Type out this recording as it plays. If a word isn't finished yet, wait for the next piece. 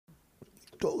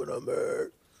talking to me.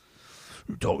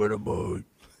 You're talking to me.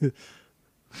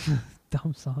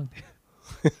 Dumb song.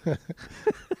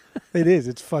 It is.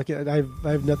 It's fucking. I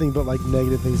have nothing but like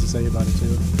negative things to say about it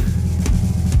too.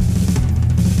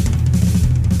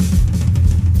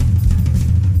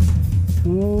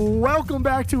 Welcome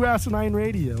back to Asinine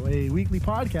Radio, a weekly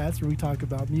podcast where we talk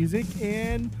about music,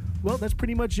 and well, that's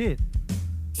pretty much it.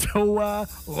 So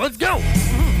let's go.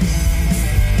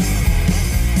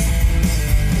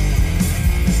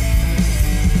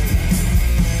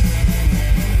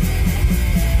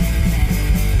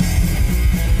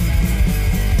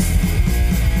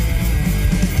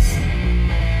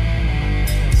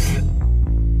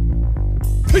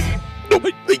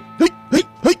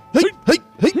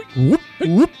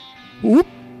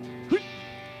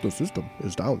 The system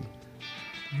is down.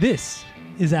 This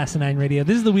is Asinine Radio.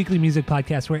 This is the weekly music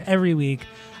podcast where every week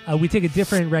we take a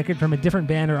different record from a different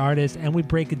band or artist and we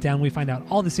break it down. We find out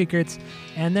all the secrets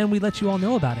and then we let you all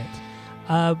know about it.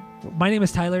 My name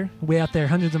is Tyler. Way out there,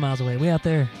 hundreds of miles away. Way out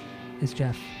there is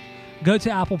Jeff. Go to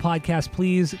Apple Podcasts.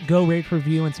 Please go rate,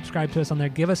 review, and subscribe to us on there.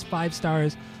 Give us 5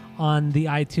 stars on the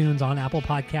iTunes, on Apple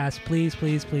Podcasts. Please,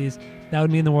 please, please. That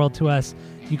would mean the world to us.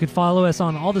 You could follow us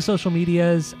on all the social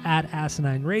medias at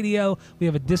Asinine Radio. We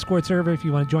have a Discord server. If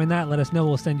you want to join that, let us know.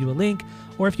 We'll send you a link.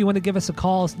 Or if you want to give us a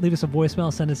call, leave us a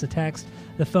voicemail, send us a text.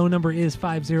 The phone number is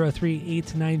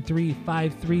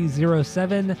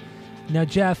 503-893-5307. Now,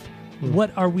 Jeff,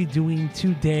 what are we doing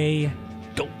today?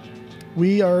 Go.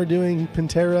 We are doing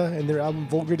Pantera and their album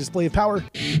Vulgar Display of Power.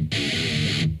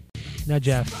 Now,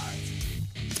 Jeff,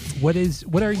 what's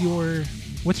your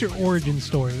origin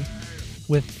story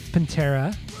with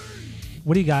Pantera?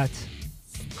 What do you got?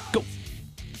 Go.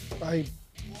 I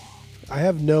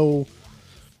have no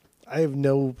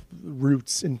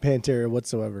roots in Pantera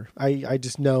whatsoever. I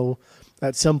just know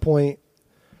at some point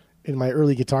in my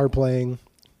early guitar playing,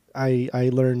 I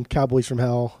learned Cowboys from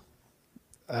Hell.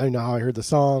 I don't know how I heard the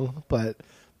song, but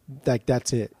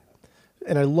that's it.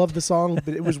 And I love the song,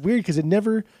 but it was weird because I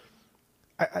never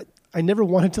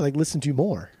wanted to like listen to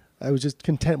more. I was just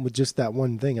content with just that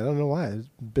one thing. I don't know why. It's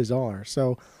bizarre.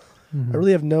 So I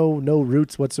really have no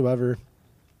roots whatsoever.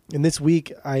 And this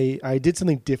week I did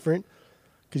something different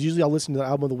because usually I'll listen to the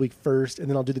album of the week first, and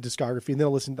then I'll do the discography, and then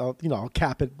I'll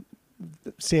cap it,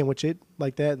 sandwich it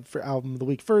like that for album of the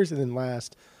week first, and then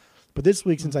last. But this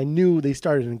week, since I knew they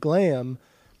started in glam,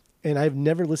 and I've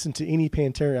never listened to any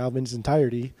Pantera album in its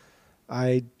entirety,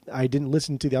 I didn't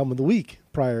listen to the album of the week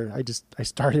prior. I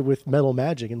started with Metal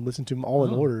Magic and listened to them all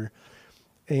in order.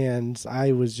 And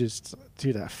I was just,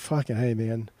 dude, fucking hey,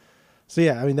 man. So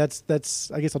yeah, I mean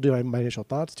that's I guess I'll do my initial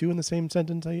thoughts too in the same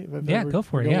sentence. Yeah, go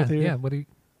for it. Yeah. What do you?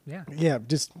 Yeah. Yeah,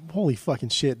 just holy fucking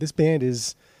shit. This band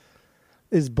is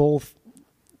both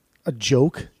a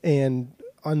joke and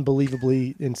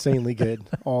unbelievably insanely good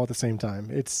all at the same time.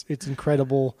 It's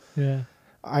incredible. Yeah.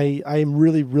 I am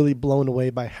really, really blown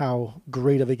away by how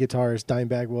great of a guitarist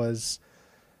Dimebag was.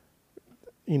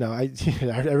 You know,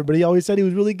 everybody always said he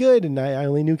was really good, and I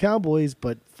only knew Cowboys,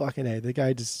 but fucking hey, the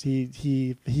guy just he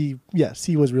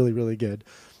was really, really good.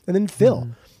 And then Phil,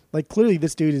 like clearly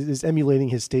this dude is emulating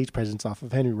his stage presence off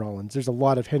of Henry Rollins. There's a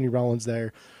lot of Henry Rollins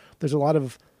there. There's a lot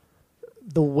of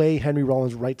the way Henry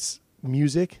Rollins writes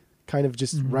music, kind of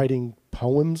just writing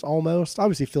poems almost.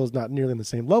 Obviously, Phil's not nearly on the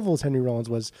same level as Henry Rollins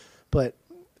was, but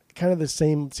kind of the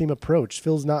same approach.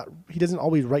 He doesn't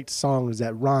always write songs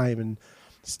that rhyme and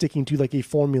sticking to like a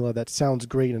formula that sounds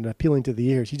great and appealing to the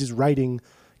ears. He's just writing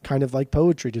kind of like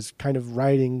poetry, just kind of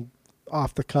writing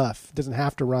off the cuff. Doesn't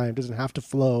have to rhyme, doesn't have to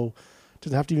flow,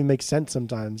 doesn't have to even make sense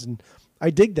sometimes. And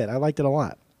I dig that. I liked it a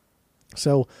lot.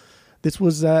 So this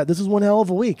was one hell of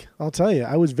a week. I'll tell you.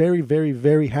 I was very, very,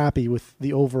 very happy with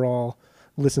the overall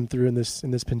listen through in this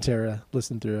Pantera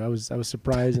listen through. I was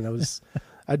surprised, and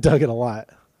I dug it a lot.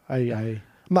 I'm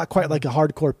not quite like a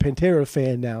hardcore Pantera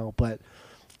fan now, but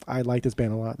I like this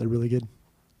band a lot. They're really good.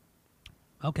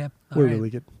 Okay. We're really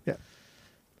good. Yeah.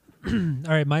 All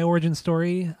right. My origin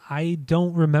story. I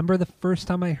don't remember the first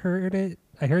time I heard it.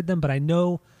 I heard them, but I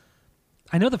know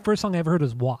the first song I ever heard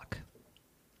was Walk.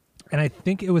 And I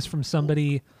think it was from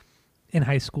somebody in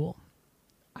high school.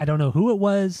 I don't know who it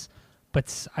was, but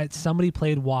somebody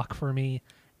played Walk for me,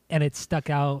 and it stuck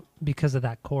out because of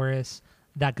that chorus.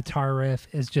 That guitar riff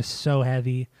is just so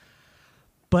heavy.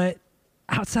 But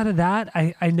outside of that,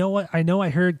 I know I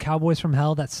heard Cowboys from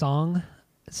Hell, that song,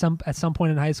 at some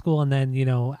point in high school, and then, you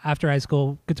know, after high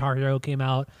school, Guitar Hero came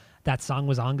out. That song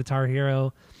was on Guitar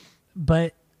Hero.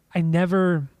 But I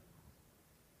never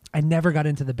got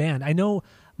into the band. I know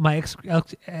my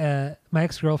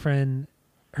ex-girlfriend,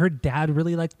 her dad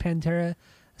really liked Pantera,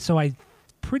 so I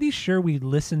pretty sure we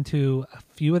listened to a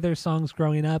few of their songs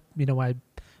growing up. You know, I'd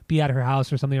be at her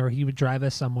house or something, or he would drive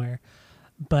us somewhere.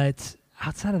 But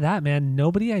outside of that, man,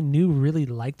 nobody I knew really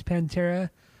liked Pantera.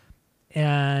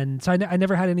 And so I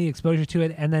never had any exposure to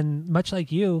it. And then much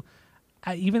like you,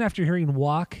 even after hearing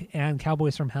Walk and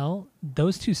Cowboys from Hell,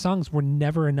 those two songs were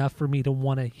never enough for me to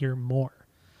want to hear more.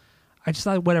 I just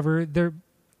thought, whatever,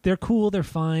 they're cool, they're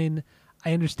fine.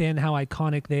 I understand how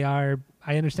iconic they are.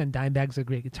 I understand Dimebag's a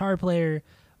great guitar player,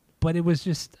 but it was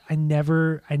just I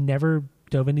never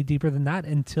dove any deeper than that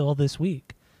until this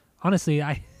week. Honestly,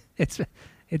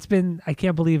 it's been I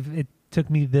can't believe it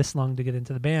took me this long to get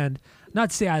into the band.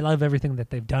 Not to say I love everything that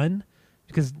they've done,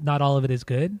 because not all of it is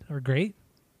good or great,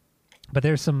 but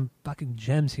there's some fucking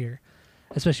gems here,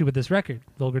 especially with this record,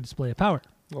 Vulgar Display of Power.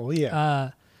 Oh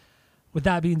yeah. With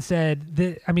that being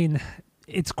said,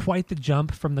 it's quite the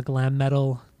jump from the glam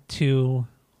metal to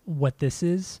what this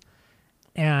is.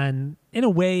 And in a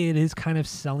way, it is kind of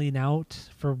selling out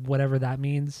for whatever that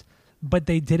means. But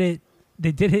they did it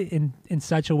in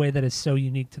such a way that is so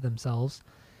unique to themselves.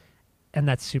 And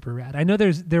that's super rad. I know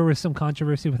there was some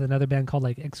controversy with another band called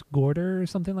like Ex-Gorder or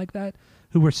something like that,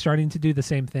 who were starting to do the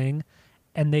same thing.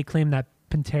 And they claim that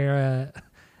Pantera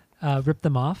ripped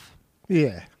them off.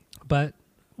 Yeah. But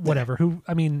whatever.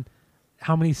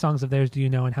 How many songs of theirs do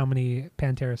you know, and how many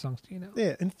Pantera songs do you know?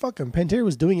 Yeah, and fuck them. Pantera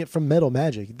was doing it from Metal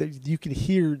Magic. You could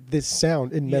hear this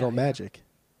sound in Metal Magic.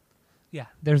 Yeah,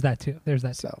 there's that too.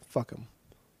 So fuck them.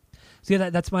 So yeah,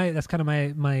 that's kind of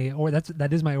that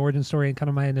is my origin story and kind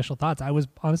of my initial thoughts. I was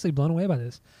honestly blown away by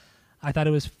this. I thought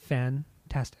it was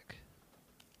fantastic,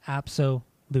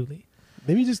 absolutely.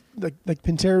 Maybe just like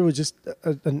Pantera was just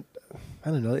I don't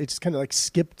know. It just kind of like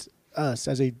skipped us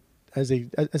as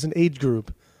an age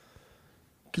group.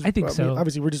 I think so.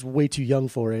 Obviously, we're just way too young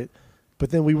for it, but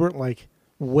then we weren't like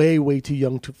way too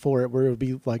young for it, where it would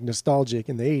be like nostalgic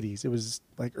in the 80s. It was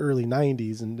like early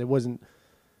 90s, and it wasn't.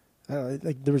 I don't know,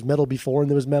 like there was metal before and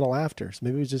there was metal after. So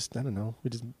maybe it was just I don't know. We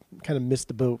just kind of missed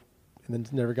the boat and then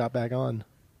never got back on.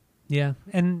 Yeah,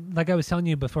 and like I was telling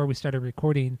you before we started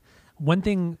recording, one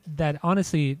thing that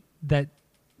honestly that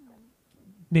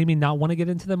made me not want to get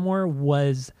into them more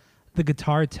was the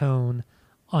guitar tone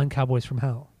on Cowboys from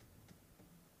Hell.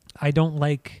 I don't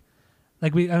like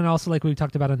we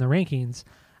talked about in the rankings.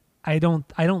 I don't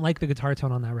like the guitar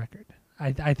tone on that record.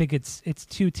 I think it's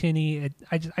too tinny.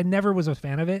 I never was a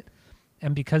fan of it,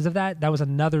 and because of that was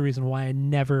another reason why I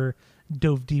never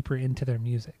dove deeper into their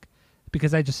music,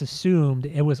 because I just assumed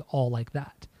it was all like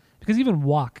that. Because even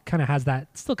Walk kind of has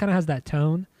that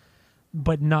tone,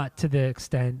 but not to the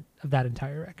extent of that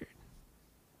entire record.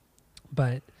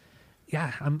 But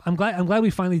yeah, I'm glad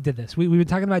we finally did this. We've been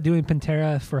talking about doing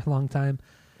Pantera for a long time.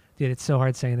 Dude, it's so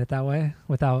hard saying it that way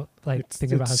without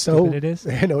thinking about how stupid it is.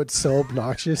 I know it's so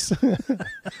obnoxious.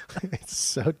 It's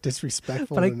so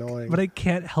disrespectful and annoying. But I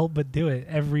can't help but do it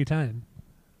every time.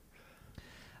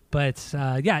 But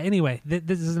yeah, anyway,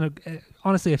 this is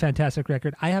honestly a fantastic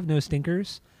record. I have no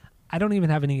stinkers. I don't even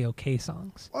have any okay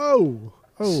songs. Oh,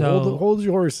 so, hold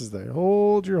your horses there.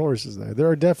 Hold your horses there. There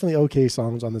are definitely okay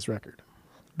songs on this record.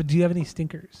 But do you have any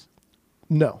stinkers?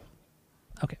 No.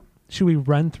 Okay. Should we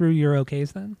run through your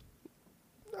okays then?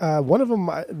 One of them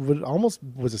almost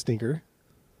was a stinker.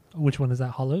 Which one is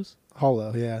that? Hollows?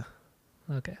 Hollow, yeah.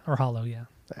 Okay. Or Hollow, yeah.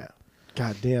 Yeah.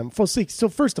 God damn. So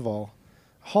first of all,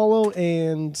 Hollow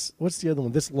and what's the other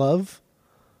one? This Love?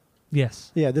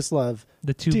 Yes. Yeah, This Love.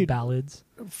 The two ballads.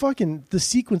 Fucking the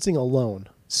sequencing alone.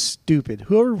 Stupid.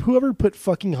 Whoever put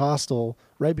fucking Hostile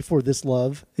right before This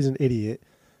Love is an idiot.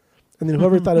 And then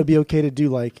whoever thought it would be okay to do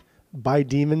like By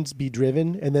Demons Be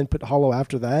Driven and then put Hollow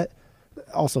after that,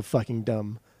 also fucking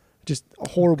dumb. Just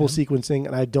horrible sequencing,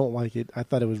 and I don't like it. I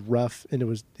thought it was rough and it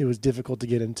was difficult to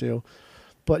get into.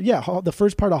 But yeah, the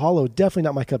first part of Hollow, definitely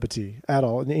not my cup of tea at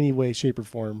all in any way, shape, or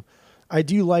form. I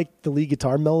do like the lead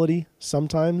guitar melody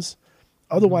sometimes.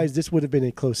 Otherwise, this would have been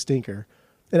a close stinker.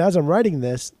 And as I'm writing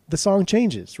this, the song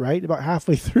changes, right? About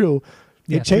halfway through,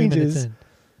 it changes.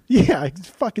 Yeah, it's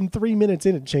fucking 3 minutes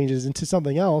in, it changes into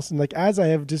something else. And like as I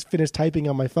have just finished typing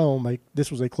on my phone, like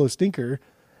this was a close stinker,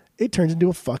 it turns into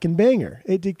a fucking banger.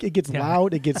 It gets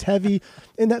loud, it gets heavy,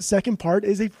 and that second part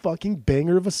is a fucking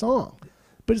banger of a song.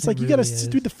 But it's like you got to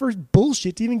sit through the first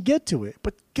bullshit to even get to it.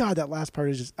 But God, that last part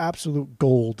is just absolute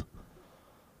gold.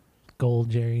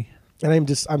 Gold, Jerry.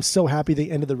 And I'm so happy they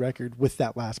ended the record with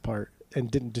that last part and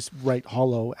didn't just write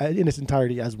Hollow in its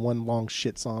entirety as one long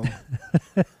shit song.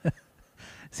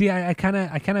 See, I kind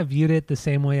of viewed it the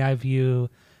same way I view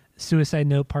Suicide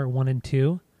Note Part 1 and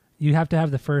 2. You have to have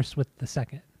the first with the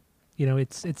second. You know,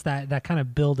 it's that kind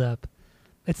of build up.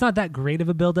 It's not that great of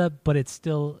a build up, but it's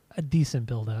still a decent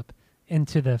build up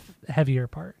into the heavier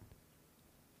part.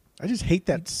 I just hate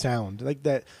that sound, like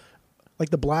that, like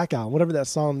the Black Album, whatever that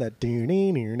song, that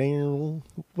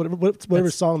whatever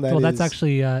song that is. Well, that's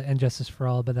actually "Injustice for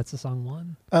All," but that's the song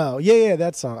 1. Oh yeah,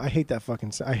 that song. I hate that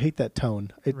fucking. I hate that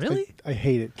tone. Really? I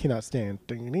hate it. Cannot stand.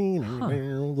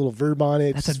 Little verb on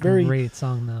it. That's it's a very great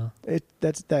song, though.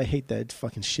 I hate that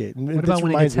fucking shit. And what about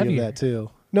when it gets reminds me heavier? of that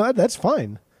too. No, that's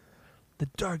fine. The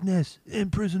darkness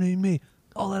imprisoning me.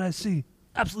 All that I see,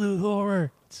 absolute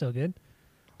horror. It's so good.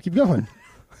 Keep going.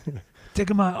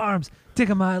 Taking my arms,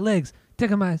 taking my legs,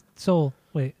 taking my soul.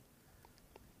 Wait.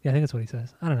 Yeah, I think that's what he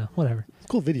says. I don't know. Whatever.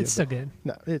 Cool video. It's so good.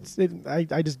 No,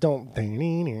 I just don't.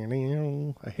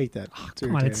 I hate that. Oh,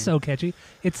 come on, it's so catchy.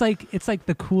 It's like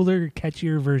the cooler,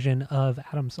 catchier version of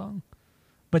Adam's song,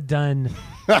 but done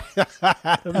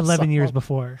 11 years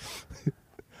before.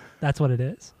 That's what it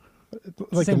is.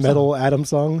 Like Same the metal song. Adam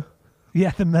song.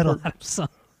 Yeah, the metal Adam song.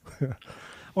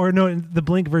 Or no, the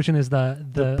Blink version is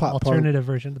the alternative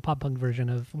version, the pop punk version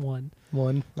of One.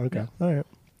 Okay. Yeah. All right.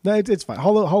 No, it's fine.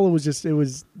 Hollow was just, it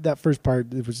was that first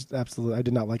part. It was absolutely, I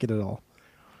did not like it at all.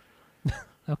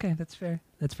 Okay, that's fair.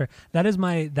 That's fair. That is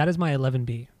my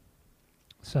 11B.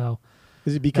 So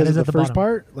is it because of the first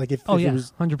part? Like if yeah, it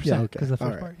was 100%. Because the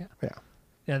first part, yeah. Yeah.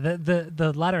 Yeah,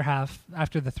 the latter half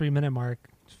after the 3-minute mark,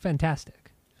 fantastic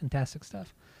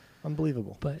stuff.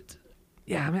 Unbelievable. But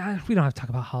yeah, I mean, we don't have to talk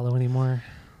about Hollow anymore.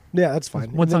 Yeah, that's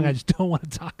fine. One song I just don't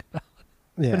want to talk about.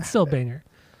 Yeah, but it's still a banger.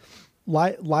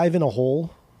 Live in a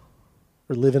Hole,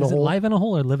 or Live in a Hole. Is it Live in a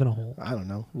Hole or Live in a Hole? I don't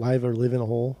know. Live or Live in a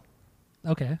Hole.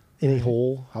 Okay. In a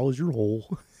hole. How was your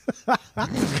hole?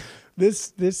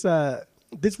 This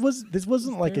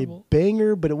wasn't like terrible. a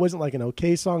banger, but it wasn't like an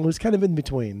okay song. It was kind of in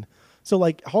between. So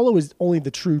like Hollow is only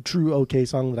the true okay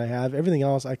song that I have. Everything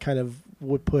else I kind of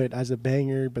would put as a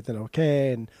banger, but then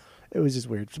okay, and it was just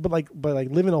weird. But like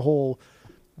Live in a Hole,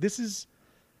 this is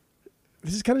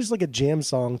kind of just like a jam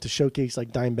song to showcase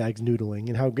like Dimebag's noodling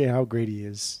and how great he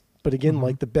is. But again,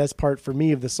 like the best part for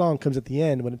me of the song comes at the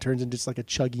end when it turns into just like a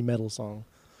chuggy metal song.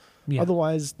 Yeah.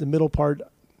 Otherwise, the middle part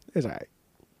is all right.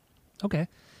 Okay.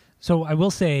 So I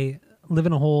will say Live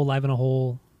in a Hole, Live in a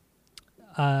Hole.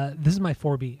 This is my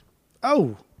 4B.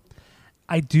 Oh.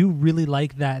 I do really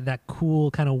like that cool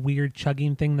kind of weird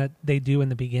chugging thing that they do in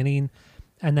the beginning.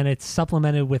 And then it's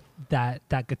supplemented with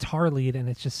that guitar lead, and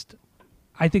it's just,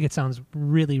 I think it sounds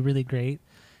really, really great.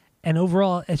 And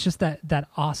overall, it's just that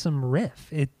awesome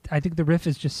riff. I think the riff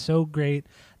is just so great.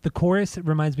 The chorus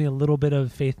reminds me a little bit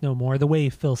of Faith No More. The way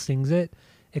Phil sings it,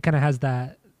 it kind of has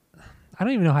that. I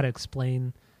don't even know how to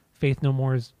explain Faith No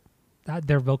More's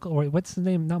their vocal. Or what's the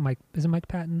name? Not Mike. Is it Mike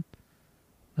Patton?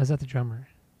 Or is that the drummer?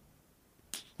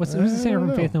 Who's the singer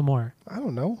from Faith No More? I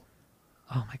don't know.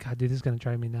 Oh my god, dude, this is gonna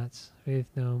drive me nuts. Faith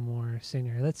No More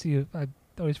singer. Let's see. I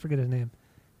always forget his name.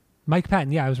 Mike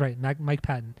Patton. Yeah, I was right. Mike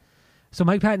Patton. So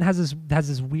Mike Patton has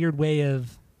this weird way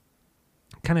of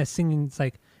kind of singing.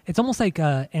 It's almost like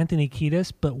Anthony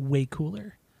Kiedis, but way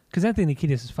cooler. Because Anthony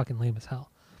Kiedis is fucking lame as hell.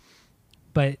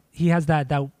 But he has that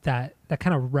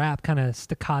kind of rap, kind of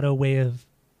staccato way of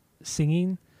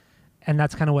singing, and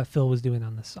that's kind of what Phil was doing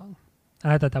on this song.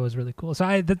 And I thought that was really cool. So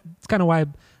that's kind of why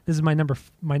this is my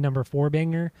number 4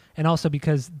 banger, and also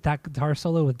because that guitar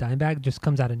solo with Dimebag just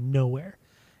comes out of nowhere.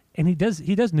 And he does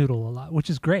noodle a lot, which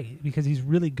is great because he's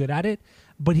really good at it,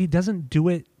 but he doesn't do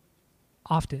it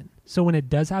often. So when it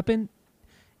does happen,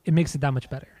 it makes it that much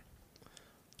better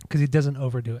because he doesn't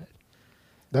overdo it.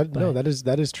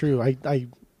 That is true. I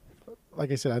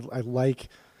like I said, I like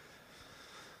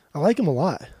him a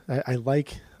lot. I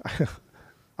like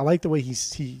I like the way he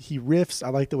riffs. I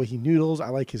like the way he noodles. I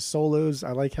like his solos.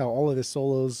 I like how all of his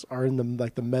solos are in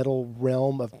the metal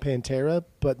realm of Pantera,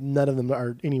 but none of them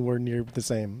are anywhere near the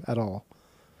same at all.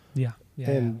 Yeah.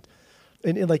 And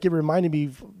like it reminded me,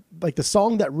 like the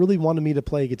song that really wanted me to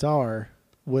play guitar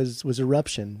was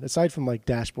Eruption. Aside from like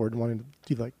Dashboard and wanting to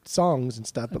do like songs and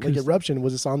stuff, but like Eruption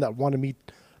was a song that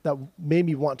made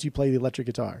me want to play the electric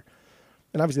guitar.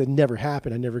 And obviously that never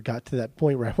happened. I never got to that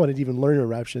point where I wanted to even learn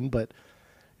Eruption, but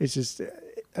it's just,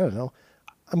 I don't know.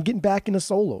 I'm getting back into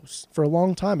solos. For a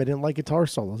long time, I didn't like guitar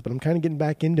solos, but I'm kind of getting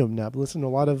back into them now. I've listened to a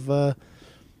lot of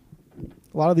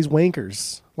these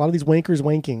wankers. A lot of these wankers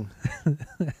wanking.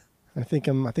 I think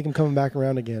I'm coming back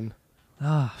around again.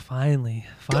 Ah, finally.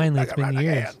 It's been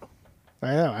years.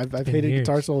 I know. I've hated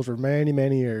guitar solos for many,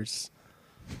 many years.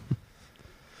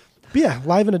 But yeah,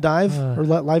 Live in a Dive or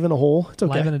Live in a Hole. It's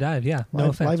okay. Live in a Dive, yeah. No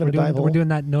effects. We're doing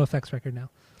that no effects record now.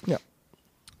 Yeah.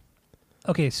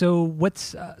 Okay, so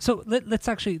let's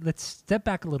step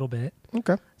back a little bit.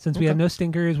 Okay. Since we have no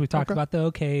stinkers, we talked about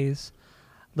the okays.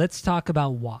 Let's talk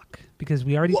about Walk because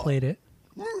we already played it.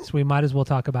 So we might as well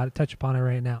talk about it, touch upon it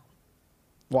right now.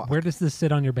 Walk. Where does this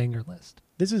sit on your banger list?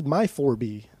 This is my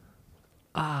 4B.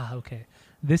 Ah, okay.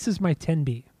 This is my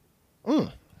 10B.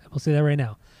 Mm. We'll say that right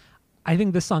now. I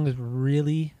think this song is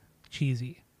really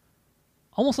cheesy.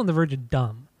 Almost on the verge of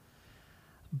dumb.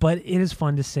 But it is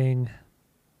fun to sing.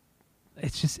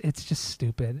 It's just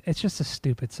stupid. It's just a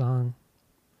stupid song.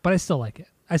 But I still like it.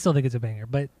 I still think it's a banger,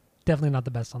 but definitely not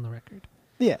the best on the record.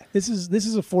 Yeah, this is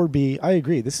a 4B. I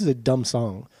agree. This is a dumb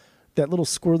song. That little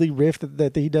squirrely riff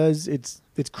that he does, it's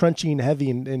crunchy and heavy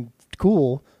and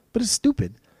cool, but it's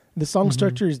stupid. The song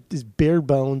structure is bare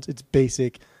bones. It's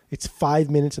basic. It's 5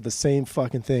 minutes of the same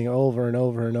fucking thing over and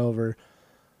over and over.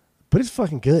 But it's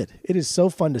fucking good. It is so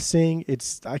fun to sing.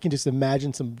 I can just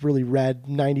imagine some really rad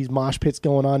 90s mosh pits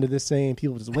going on to this thing,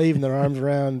 people just waving their arms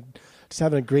around, just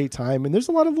having a great time. And there's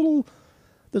a lot of little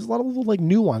like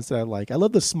nuance that I like. I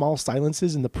love the small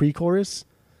silences in the pre-chorus,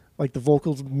 like the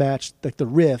vocals match like the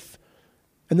riff,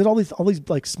 and then all these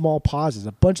like small pauses,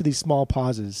 a bunch of these small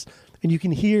pauses, and you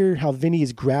can hear how Vinny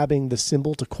is grabbing the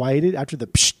cymbal to quiet it after the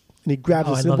psh, and he grabs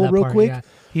the cymbal real quick. Yeah.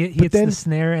 He hits the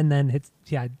snare and then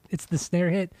it's the snare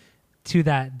hit to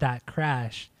that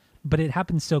crash, but it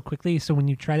happens so quickly. So when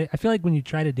you I feel like when you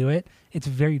try to do it, it's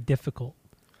very difficult.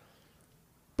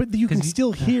 But you can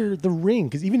still hear the ring,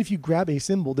 because even if you grab a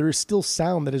cymbal, there is still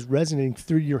sound that is resonating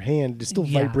through your hand. There's still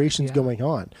vibrations going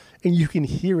on, and you can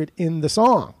hear it in the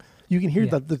song. You can hear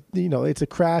the it's a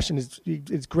crash and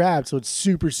it's grabbed, so it's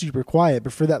super super quiet.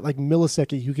 But for that like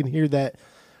millisecond, you can hear that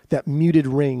muted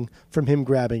ring from him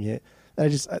grabbing it.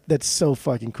 And that's so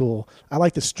fucking cool. I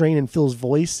like the strain in Phil's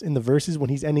voice in the verses when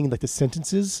he's ending like the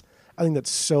sentences. I think that's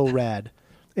so rad.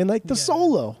 And like the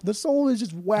solo is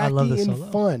just wacky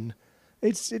and fun.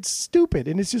 It's stupid,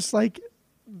 and it's just like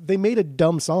they made a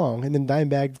dumb song, and then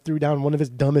Dimebag threw down one of his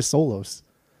dumbest solos,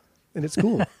 and it's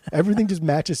cool. Everything just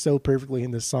matches so perfectly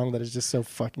in this song that is just so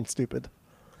fucking stupid.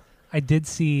 I did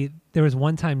see there was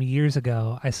one time years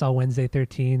ago I saw Wednesday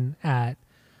 13 at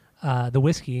the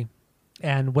Whiskey,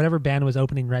 and whatever band was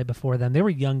opening right before them. They were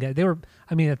young guys. At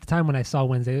the time when I saw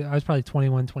Wednesday, I was probably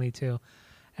 21, 22,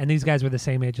 and these guys were the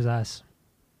same age as us,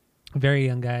 very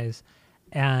young guys.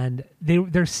 And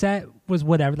their set was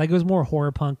whatever. Like, it was more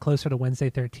horror punk, closer to Wednesday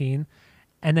 13.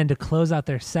 And then to close out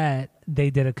their set, they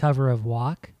did a cover of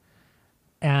Walk.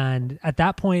 And at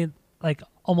that point, like,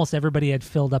 almost everybody had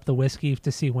filled up the Whiskey to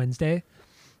see Wednesday.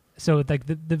 So, like,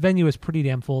 the venue was pretty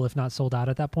damn full, if not sold out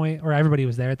at that point. Or everybody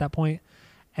was there at that point.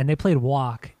 And they played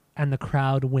Walk, and the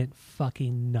crowd went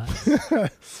fucking nuts.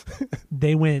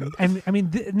 They went...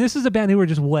 this is a band who were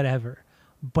just whatever.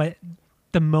 But...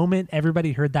 the moment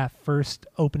everybody heard that first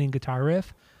opening guitar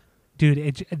riff,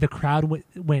 dude, the crowd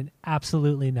went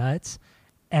absolutely nuts,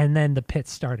 and then the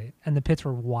pits started, and the pits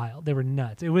were wild. They were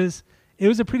nuts. It was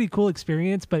a pretty cool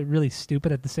experience, but really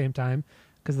stupid at the same time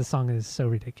because the song is so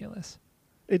ridiculous.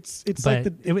 It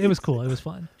was cool. It was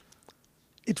fun.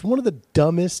 It's one of the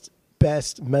dumbest,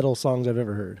 best metal songs I've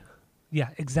ever heard.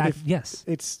 Yeah, exactly. Yes,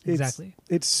 exactly.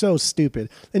 It's so stupid,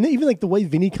 and even like the way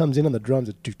Vinny comes in on the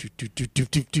drums,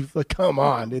 like, come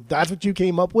on, that's what you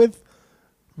came up with.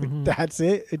 Like, that's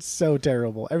it. It's so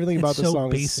terrible. Everything about the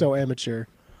song is so amateur.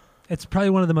 It's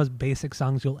probably one of the most basic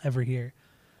songs you'll ever hear.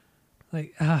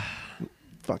 Like,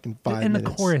 fucking 5 minutes. And the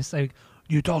chorus, like,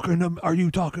 are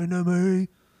you talking to me?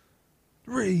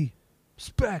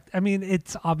 Respect. I mean,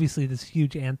 it's obviously this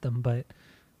huge anthem, but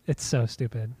it's so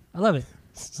stupid. I love it.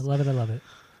 I love it.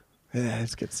 Yeah,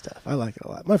 it's good stuff. I like it a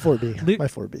lot. My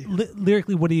 4B.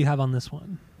 Lyrically, what do you have on this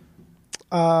one?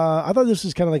 I thought this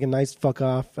was kind of like a nice fuck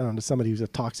off to somebody who's a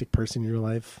toxic person in your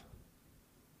life.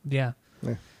 Yeah.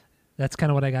 That's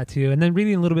kind of what I got too. And then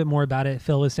reading a little bit more about it,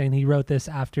 Phil was saying he wrote this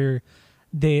after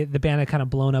the band had kind of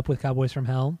blown up with Cowboys from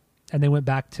Hell, and they went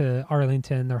back to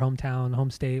Arlington, their hometown,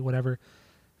 home state, whatever.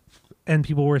 And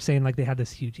people were saying like they had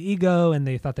this huge ego and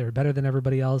they thought they were better than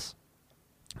everybody else.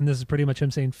 And this is pretty much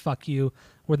him saying, fuck you,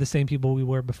 we're the same people we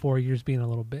were before, you're just being a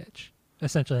little bitch.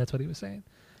 Essentially, that's what he was saying.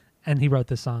 And he wrote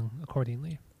this song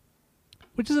accordingly,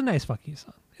 which is a nice fuck you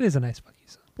song. It is a nice fuck you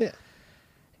song. Yeah.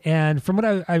 And from what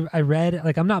I read,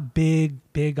 like, I'm not big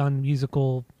on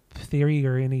musical theory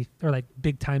or like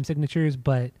big time signatures,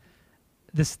 but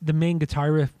the main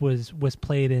guitar riff was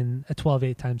played in a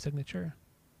 12/8 time signature.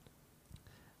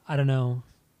 I don't know.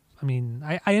 I mean,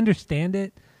 I understand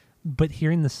it, but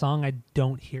hearing the song, I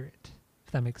don't hear it.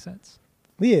 If that makes sense.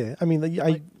 Yeah, I mean,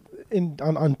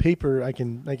 on paper, I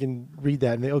can read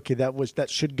that and okay, that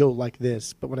should go like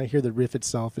this. But when I hear the riff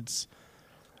itself, it's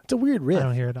a weird riff. I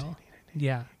don't hear it all.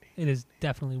 Yeah, it is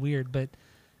definitely weird, but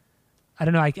I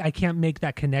don't know. I can't make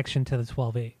that connection to the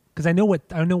 12/8 because I know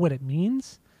what it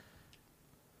means,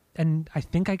 and I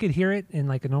think I could hear it in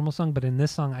like a normal song, but in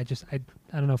this song, I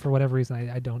don't know, for whatever reason,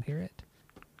 I don't hear it.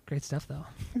 Great stuff, though.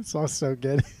 It's all so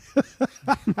good.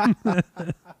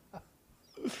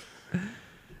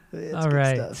 All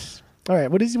right. Stuff. All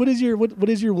right. What is your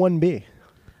 1B?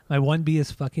 My 1B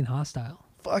is fucking Hostile.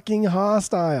 Fucking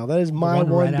Hostile. That is my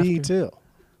 1B too.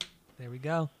 There we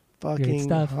go. Fucking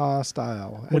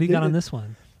Hostile. What do you got on this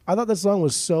one? I thought this song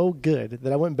was so good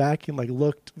that I went back and like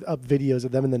looked up videos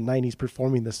of them in the 90s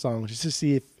performing this song just to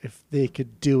see if they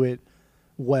could do it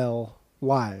well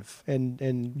live, and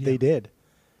they did.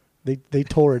 They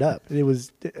tore it up. It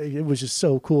was just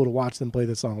so cool to watch them play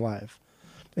this song live.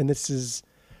 And this is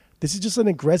just an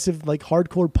aggressive like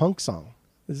hardcore punk song.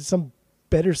 This is some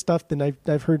better stuff than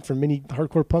I've heard from many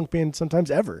hardcore punk bands sometimes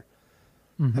ever.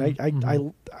 Mm-hmm,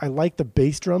 and I like the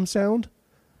bass drum sound.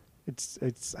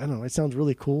 It's I don't know, it sounds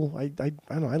really cool. I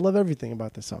don't know, I love everything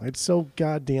about this song. It's so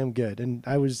goddamn good. And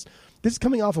this is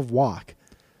coming off of Walk,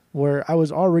 where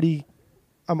I'm already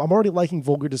liking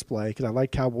Vulgar Display because I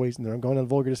like Cowboys and I'm going on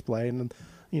Vulgar Display, and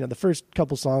the first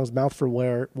couple songs, Mouth for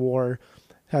War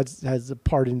has a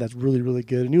part in that's really, really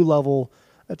good. A New Level,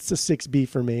 that's a 6B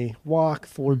for me. Walk,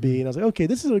 4B, and I was like, okay,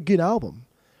 this is a good album.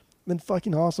 Then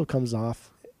fucking Hostel comes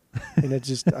off, and it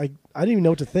just I didn't even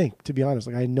know what to think, to be honest.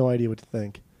 Like I had no idea what to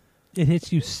think. It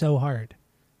hits you so hard.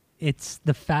 It's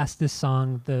the fastest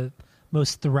song, the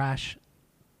most thrash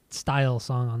style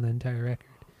song on the entire record.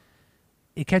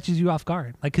 It catches you off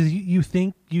guard, like because you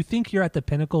think you're at the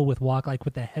pinnacle with Walk, like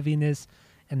with the heaviness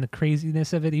and the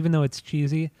craziness of it, even though it's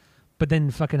cheesy. But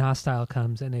then fucking Hostile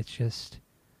comes and it just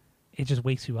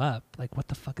wakes you up. Like, what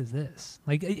the fuck is this?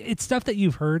 Like, it's stuff that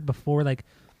you've heard before. Like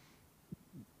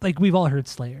we've all heard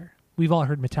Slayer, we've all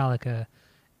heard Metallica,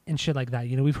 and shit like that.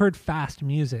 We've heard fast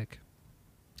music,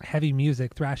 heavy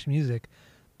music, thrash music,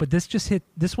 but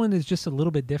this one is just a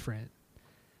little bit different.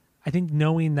 I think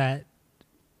knowing that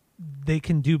they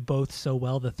can do both so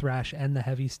well, the thrash and the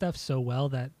heavy stuff so well,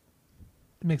 that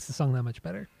it makes the song that much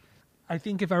better. I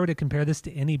think if I were to compare this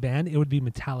to any band, it would be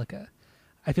Metallica.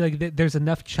 I feel like there's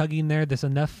enough chugging there. There's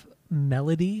enough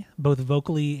melody, both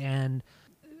vocally and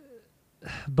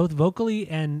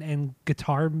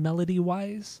guitar melody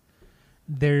wise.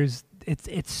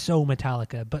 It's so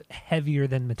Metallica, but heavier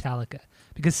than Metallica.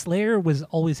 Because Slayer was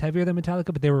always heavier than Metallica,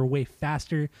 but they were way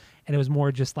faster, and it was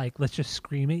more just like, let's just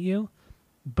scream at you.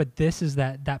 But this is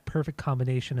that perfect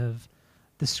combination of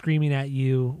the screaming at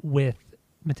you with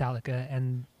Metallica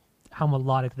and how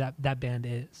melodic that band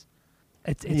is.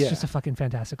 It's just a fucking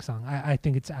fantastic song. I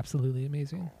think it's absolutely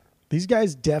amazing. These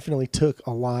guys definitely took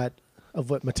a lot of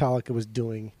what Metallica was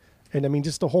doing. And I mean,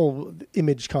 just the whole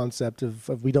image concept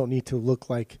of we don't need to look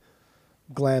like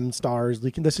glam stars.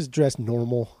 Let's just dress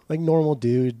normal, like normal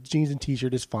dude. Jeans and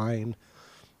t-shirt is fine.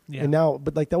 Yeah. And now,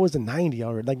 but like that was a 90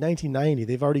 already, like 1990.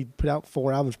 They've already put out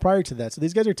 4 albums prior to that. So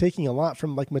these guys are taking a lot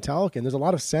from like Metallica. And there's a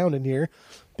lot of sound in here.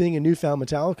 Being a newfound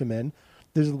Metallica man,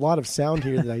 there's a lot of sound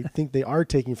here that I think they are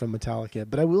taking from Metallica.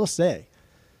 But I will say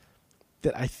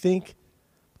that I think,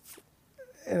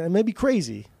 and it may be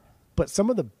crazy, but some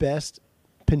of the best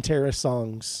Pantera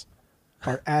songs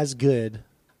are as good,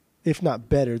 if not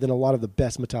better, than a lot of the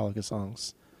best Metallica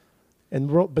songs.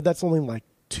 But that's only like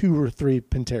 2 or 3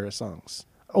 Pantera songs.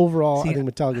 Overall, I think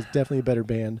Metallica is definitely a better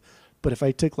band. But if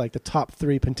I took like the top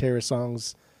 3 Pantera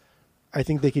songs, I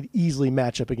think they could easily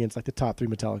match up against like the top 3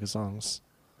 Metallica songs.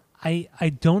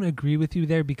 I don't agree with you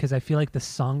there because I feel like the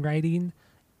songwriting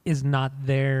is not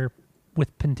there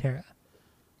with Pantera.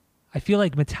 I feel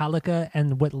like Metallica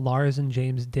and what Lars and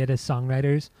James did as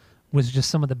songwriters was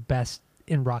just some of the best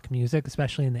in rock music,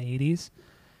 especially in the 80s.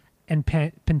 And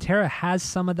Pantera has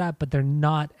some of that, but they're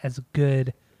not as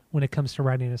good when it comes to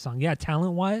writing a song. Yeah,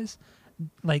 talent-wise,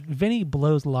 like Vinny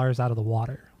blows Lars out of the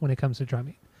water when it comes to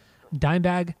drumming.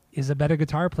 Dimebag is a better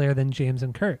guitar player than James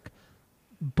and Kirk,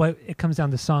 but it comes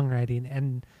down to songwriting,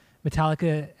 and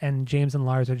Metallica and James and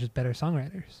Lars are just better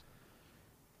songwriters.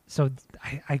 So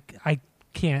I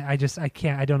can't.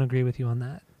 I don't agree with you on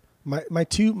that. My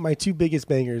two biggest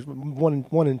bangers,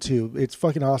 one and two, it's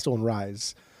fucking Hostile and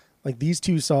Rise. Like these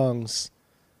 2 songs.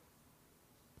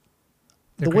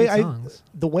 They're great songs.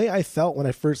 The way I felt when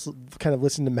I first kind of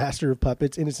listened to Master of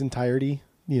Puppets in its entirety,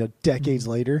 decades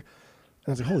later,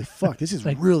 I was like, holy fuck, this is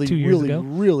like really, really,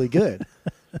 really good.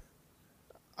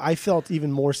 I felt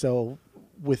even more so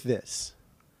with this.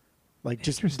 Like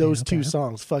just those 2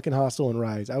 songs, fucking Hostile and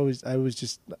Rise. I was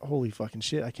just, holy fucking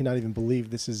shit. I cannot even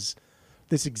believe this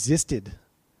existed.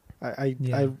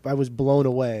 I was blown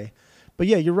away. But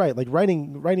yeah, you're right. Like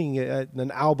writing an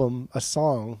album, a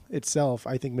song itself,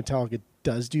 I think Metallica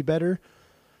does do better.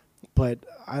 But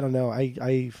I don't know.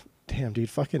 Damn, dude,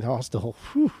 fucking Hostile.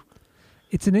 Whew.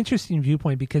 It's an interesting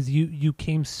viewpoint because you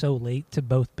came so late to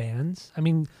both bands. I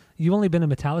mean, you've only been a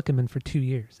Metallica man for 2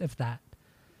 years, if that.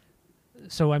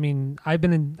 So I mean, I've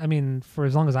been in. I mean, for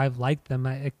as long as I've liked them,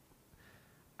 I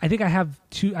think I have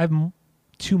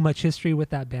too much history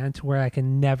with that band to where I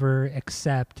can never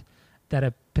accept that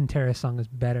a Pantera song is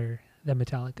better than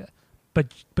Metallica.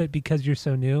 But because you're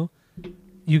so new,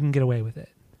 you can get away with it,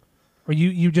 or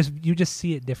you just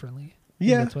see it differently.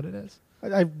 Yeah, that's what it is.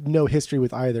 I have no history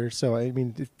with either, so I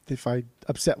mean, if I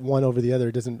upset one over the other,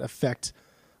 it doesn't affect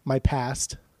my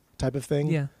past type of thing.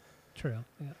 Yeah, true.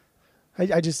 Yeah.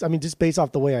 I mean, just based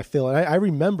off the way I feel. And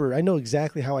I know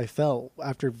exactly how I felt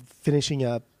after finishing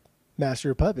up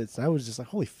Master of Puppets. I was just like,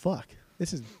 holy fuck,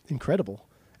 this is incredible.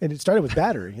 And it started with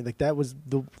Battery. Like, that was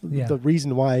the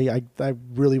reason why I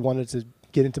really wanted to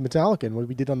get into Metallica and what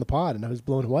we did on the pod, and I was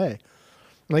blown away.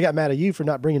 And I got mad at you for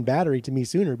not bringing Battery to me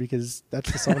sooner, because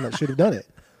that's the song that should have done it.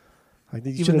 Like,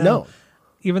 you should have known.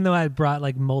 Even though I had brought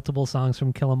like multiple songs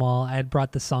from Kill 'Em All, I had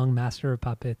brought the song Master of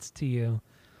Puppets to you.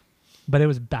 But it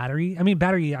was Battery. I mean,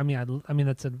 Battery, I mean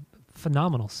that's a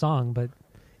phenomenal song, but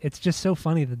it's just so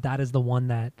funny that is the one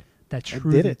that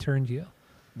truly turned you.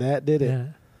 That did it. Yeah.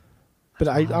 But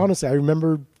honestly, I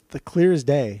remember the clear as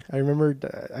day. I remember,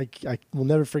 I will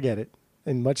never forget it.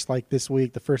 And much like this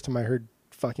week, the first time I heard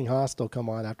fucking Hostile come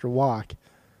on after Walk,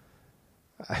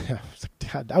 I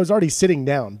was already sitting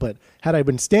down, but had I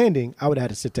been standing, I would have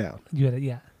had to sit down. You had it,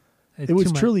 yeah. It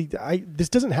was truly, this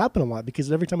doesn't happen a lot,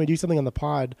 because every time I do something on the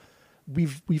pod,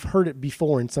 we've heard it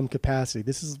before in some capacity.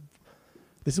 This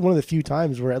is one of the few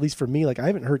times where, at least for me, like, I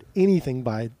haven't heard anything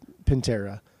by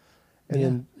Pantera. And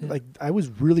then like, I was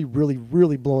really, really,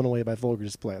 really blown away by Vulgar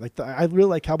Display. Like, I really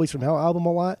like Cowboys from Hell album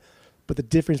a lot, but the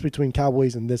difference between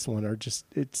Cowboys and this one are just,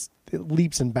 it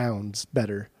leaps and bounds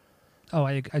better. Oh,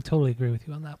 I totally agree with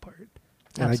you on that part.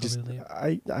 And absolutely.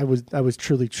 I was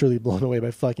truly, truly blown away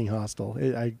by fucking Hostile.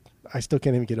 I still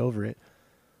can't even get over it.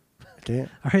 I can't.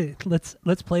 All right,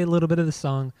 let's play a little bit of the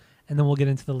song, and then we'll get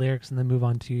into the lyrics, and then move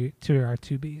on to our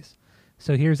 2Bs.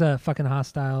 So here's a fucking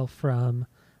Hostile from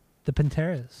the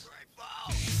Panteras.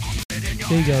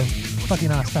 There you go, fucking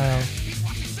Hostile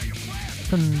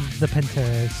from the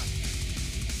Panteras.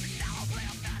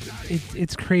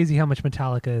 It's crazy how much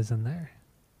Metallica is in there.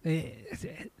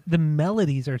 The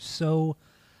melodies are so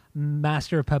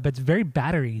Master of Puppets, very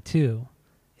Battery too.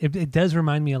 It does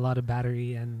remind me a lot of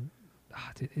Battery, and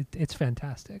it's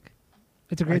fantastic.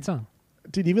 It's a great song,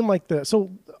 dude. Even like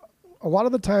so a lot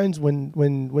of the times when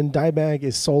Dimebag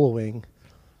is soloing,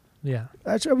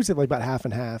 actually I would say like about half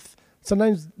and half.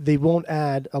 Sometimes they won't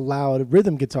add a loud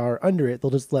rhythm guitar under it. They'll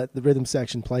just let the rhythm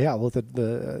section play out. Well,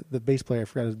 the bass player, I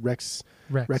forgot his Rex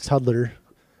Hudler,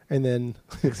 and then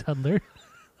Rex Hudler.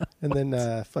 And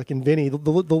then fucking Vinny,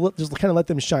 they'll just kind of let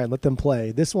them shine, let them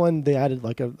play. This one, they added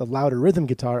like a louder rhythm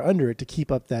guitar under it to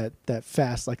keep up that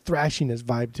fast, like thrashiness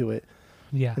vibe to it.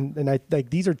 Yeah. And I like,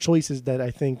 these are choices that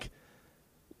I think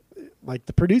like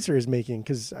the producer is making,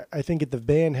 because I think if the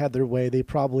band had their way, they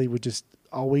probably would just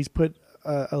always put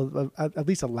at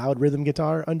least a loud rhythm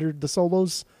guitar under the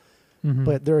solos. Mm-hmm.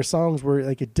 But there are songs where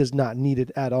like it does not need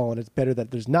it at all, and it's better that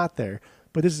there's not there.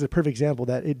 But this is a perfect example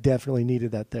that it definitely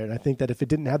needed that there. And I think that if it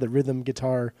didn't have the rhythm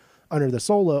guitar under the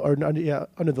solo or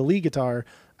under the lead guitar,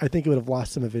 I think it would have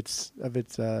lost some of its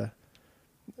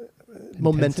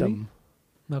momentum.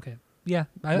 Okay. Yeah,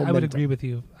 I would agree with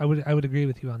you. I would agree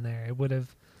with you on there. It would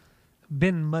have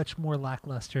been much more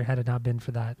lackluster had it not been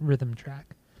for that rhythm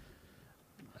track.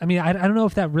 I mean, I don't know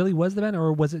if that really was the band,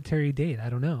 or was it Terry Date? I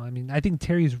don't know. I mean, I think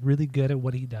Terry's really good at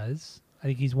what he does. I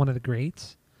think he's one of the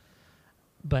greats.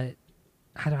 But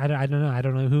I don't know. I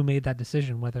don't know who made that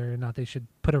decision, whether or not they should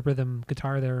put a rhythm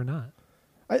guitar there or not.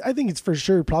 I think it's for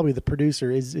sure probably the producer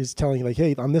is telling, like,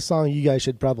 hey, on this song, you guys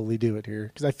should probably do it here.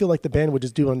 Because I feel like the band would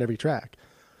just do it on every track.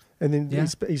 And then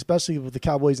especially with the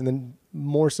Cowboys, and then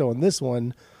more so on this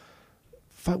one,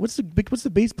 what's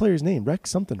the bass player's name? Rex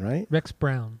something, right? Rex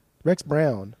Brown.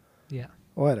 Yeah.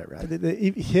 Whatever.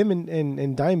 Him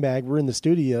and Dimebag were in the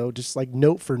studio just like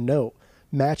note for note,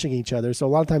 matching each other. So a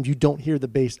lot of times you don't hear the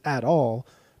bass at all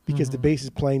because the bass is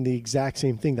playing the exact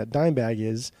same thing that Dimebag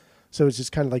is. So it's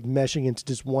just kind of like meshing into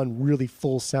just one really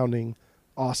full sounding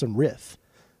awesome riff.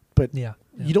 But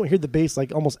you don't hear the bass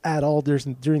like almost at all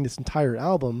during this entire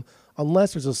album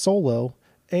unless there's a solo,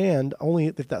 and only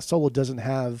if that solo doesn't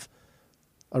have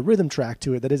a rhythm track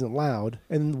to it that isn't loud.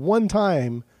 And one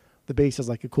time the bass has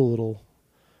like a cool little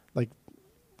like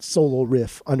solo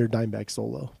riff under Dimebag's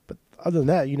solo. But other than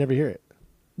that, you never hear it.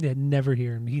 Yeah, never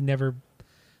hear him. He never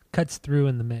cuts through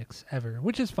in the mix ever,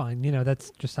 which is fine. You know,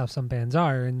 that's just how some bands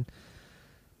are. And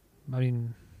I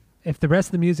mean, If the rest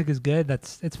of the music is good,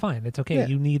 it's fine. It's okay. Yeah.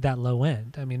 You need that low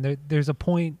end. I mean, there's a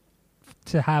point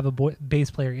to have a bass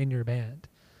player in your band,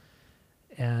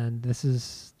 and this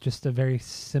is just a very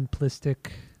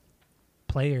simplistic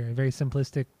player, a very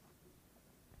simplistic,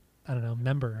 I don't know,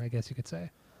 member, I guess you could say.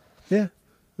 Yeah.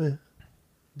 Yeah.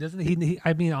 Doesn't he?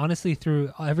 I mean, honestly,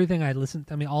 through everything I listened,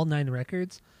 I mean, all 9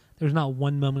 records, there's not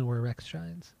one moment where Rex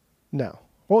shines. No.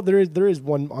 Well, there is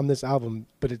one on this album,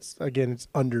 but it's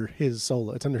under his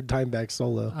solo. It's under Dimebag's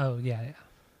solo. Oh yeah.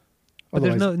 But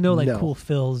there's no like cool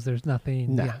fills. There's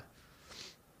nothing. Nah. Yeah,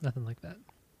 nothing like that.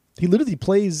 He literally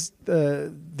plays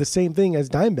the same thing as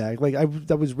Dimebag. Like I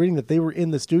was reading that they were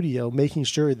in the studio making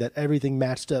sure that everything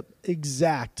matched up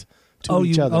exact to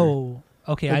each other. Oh,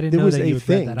 okay. Like, I didn't know that you had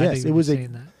read that. Yes, it was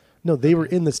saying that. No, they were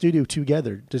in the studio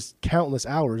together, just countless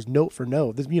hours, note for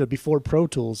note. This, before Pro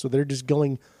Tools, so they're just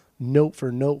going note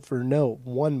for note for note,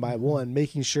 one by one,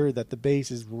 making sure that the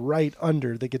bass is right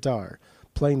under the guitar,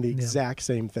 playing the exact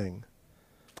same thing.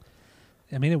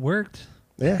 I mean, it worked.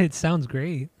 Yeah. It sounds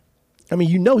great. I mean,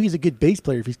 he's a good bass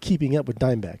player if he's keeping up with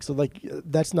Dimebag. So, like,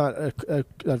 that's not a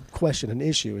question, an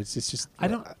issue. It's just... I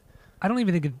don't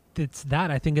even think it's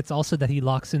that. I think it's also that he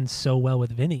locks in so well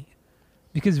with Vinny.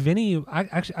 Because Vinny,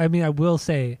 I will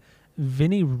say,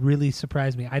 Vinny really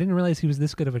surprised me. I didn't realize he was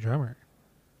this good of a drummer.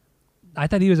 I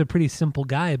thought he was a pretty simple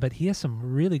guy, but he has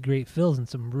some really great fills and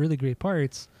some really great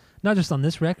parts, not just on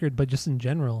this record, but just in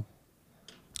general.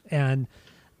 And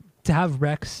to have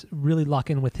Rex really lock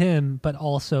in with him, but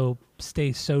also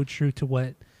stay so true to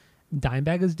what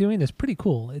Dimebag is doing is pretty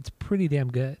cool. It's pretty damn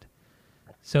good.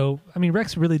 So, I mean,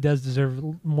 Rex really does deserve a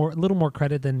little more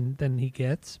credit than he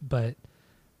gets, but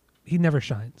he never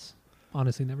shines.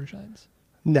 Honestly, never shines.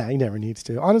 Nah, he never needs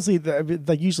to. Honestly,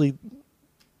 usually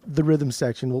the rhythm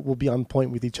section will be on point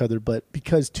with each other, but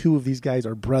because 2 of these guys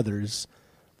are brothers,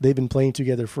 they've been playing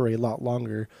together for a lot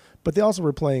longer. But they also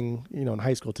were playing, in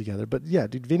high school together. But yeah,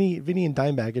 dude, Vinny and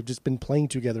Dimebag have just been playing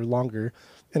together longer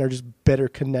and are just better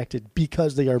connected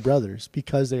because they are brothers,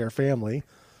 because they are family.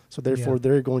 So therefore,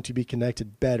 they're going to be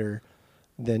connected better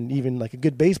than even like a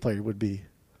good bass player would be.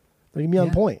 They're gonna be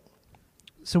on point.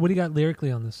 So what do you got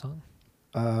lyrically on this song?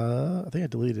 I think I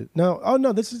deleted it. No, oh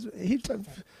no, this is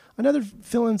another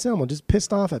Phil Anselmo, just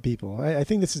pissed off at people. I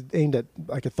think this is aimed at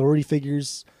like authority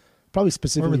figures, probably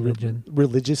specifically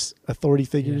religious authority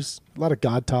figures. Yeah. A lot of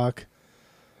God talk.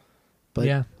 But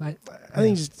yeah, I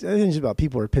think it's just about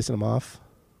people who are pissing him off.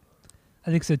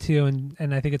 I think so too,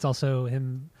 and I think it's also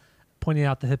him pointing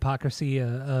out the hypocrisy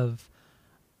of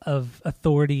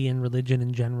authority and religion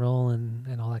in general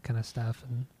and all that kind of stuff.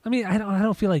 And I mean, I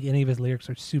don't feel like any of his lyrics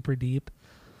are super deep.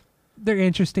 They're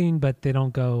interesting, but they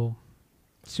don't go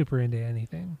super into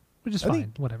anything, which is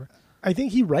fine. Whatever. I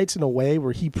think he writes in a way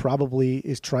where he probably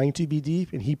is trying to be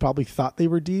deep, and he probably thought they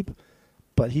were deep,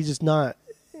 but he's just not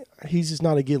a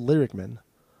good lyricman.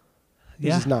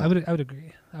 Yeah, I would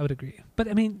agree. But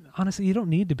I mean, honestly, you don't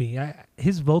need to be.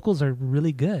 His vocals are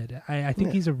really good. I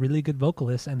think he's a really good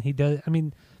vocalist, and he does. I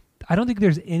mean, I don't think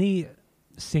there's any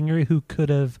singer who could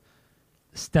have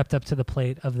stepped up to the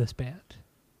plate of this band.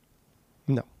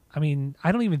 No. I mean,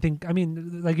 I don't even think. I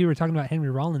mean, like you were talking about Henry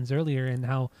Rollins earlier, and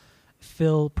how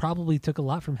Phil probably took a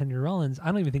lot from Henry Rollins. I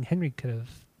don't even think Henry could have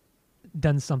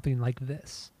done something like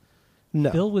this. No.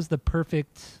 Phil was the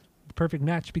perfect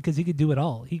match because he could do it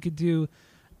all. He could do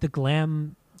the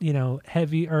glam,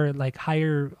 heavy or like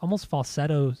higher, almost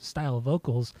falsetto style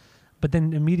vocals, but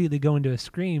then immediately go into a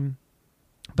scream.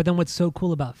 But then what's so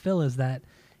cool about Phil is that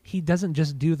he doesn't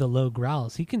just do the low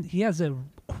growls. He has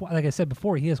like I said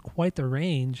before, he has quite the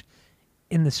range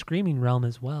in the screaming realm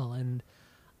as well. And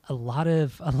a lot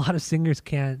of singers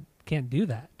can't do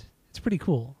that. It's pretty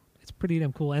cool. It's pretty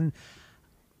damn cool. And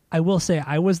I will say,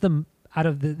 out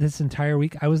of this entire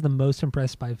week, I was the most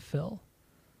impressed by Phil.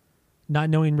 Not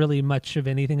knowing really much of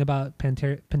anything about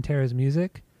Pantera's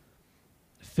music,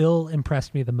 Phil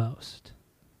impressed me the most.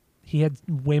 He had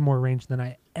way more range than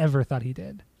I ever thought he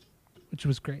did, which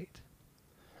was great.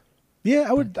 Yeah,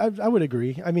 I would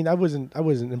agree. I mean, I wasn't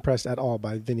impressed at all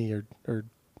by Vinny or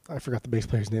I forgot the bass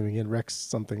player's name again.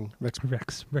 Rex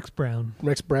Brown.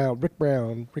 Rick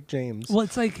Brown. Rick James. Well,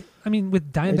 it's like, I mean,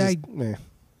 with Dimebag,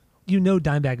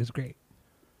 Dimebag is great.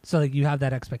 So like you have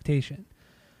that expectation.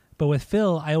 But with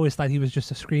Phil, I always thought he was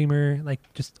just a screamer, like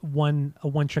just a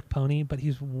one trick pony, but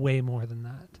he's way more than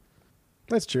that.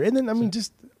 That's true. And then I mean,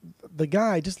 just the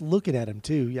guy, just looking at him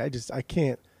too. Yeah, I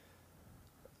can't.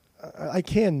 I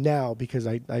can now because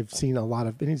I've seen a lot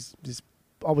of, and he's just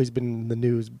always been in the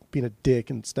news being a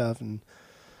dick and stuff, and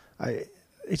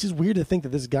it's just weird to think that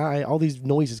this guy, all these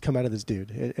noises come out of this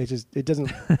dude. It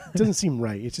doesn't seem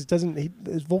right. It just doesn't.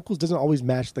 His vocals doesn't always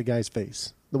match the guy's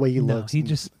face, the way he looks.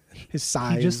 His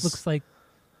size. He just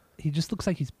looks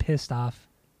like he's pissed off,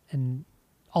 and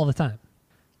all the time.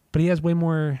 But he's way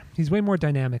more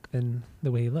dynamic than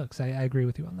the way he looks. I agree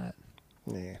with you on that.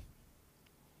 Yeah.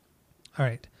 All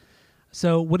right.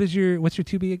 So what's your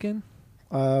 2B again?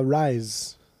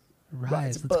 Rise.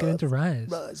 Rise. Let's get into Rise.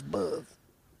 Rise above.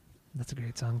 That's a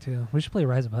great song too. We should play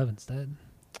Rise Above instead.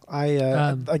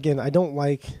 Again, I don't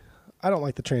like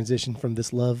the transition from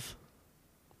This Love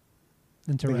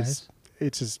into Rise.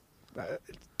 It's just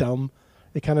it's dumb.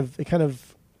 It kind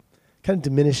of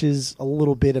diminishes a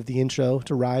little bit of the intro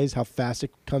to Rise, how fast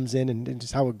it comes in and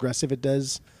just how aggressive it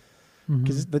does.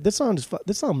 Because this song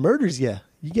murders you.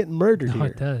 You get murdered here.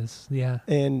 It does, yeah.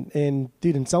 And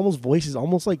dude, Anselmo's voice is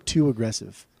almost like too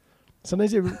aggressive.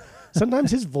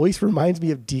 Sometimes his voice reminds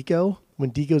me of Deco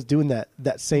when Deco's doing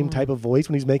that same type of voice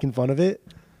when he's making fun of it.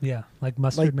 Yeah, like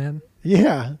Mustard Man.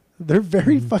 Yeah, they're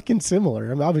very fucking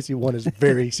similar. I mean, obviously one is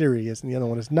very serious and the other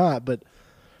one is not, but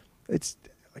it's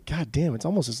god damn, it's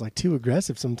almost just like too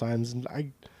aggressive sometimes. And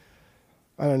I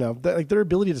don't know. Like their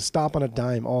ability to stop on a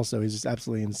dime also is just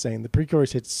absolutely insane. The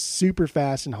pre-chorus hits super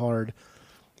fast and hard,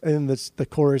 and then the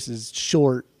chorus is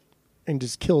short and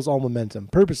just kills all momentum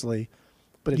purposely.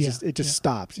 But it just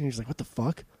stops, and you're just like, what the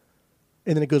fuck?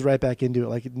 And then it goes right back into it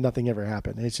like nothing ever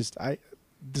happened. It's just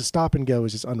the stop and go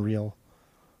is just unreal.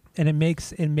 And it makes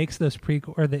those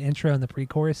the intro and the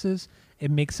pre-choruses,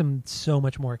 it makes them so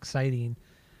much more exciting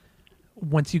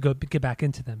once you get back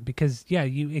into them, because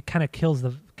it kind of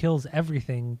kills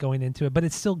everything going into it, but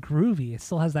it's still groovy. It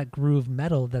still has that groove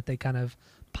metal that they kind of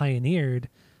pioneered.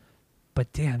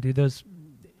 But damn, dude,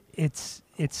 it's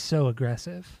so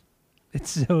aggressive.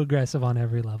 It's so aggressive on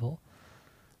every level.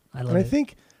 I love it. I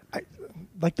think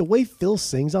like the way Phil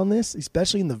sings on this,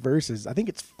 especially in the verses, I think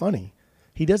it's funny.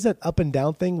 He does that up and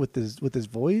down thing with his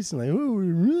voice, and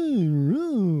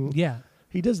like, yeah,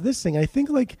 he does this thing. I think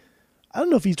like, I don't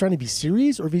know if he's trying to be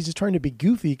serious or if he's just trying to be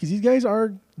goofy, because these guys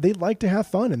they like to have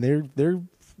fun, and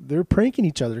they're pranking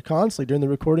each other constantly during the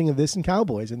recording of this and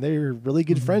Cowboys, and they're really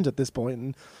good friends at this point,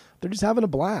 and they're just having a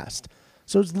blast.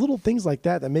 So it's little things like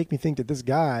that make me think that this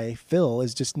guy, Phil,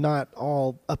 is just not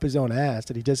all up his own ass,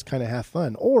 that he just kind of have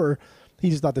fun. Or he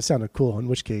just thought this sounded cool, in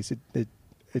which case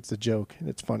it's a joke and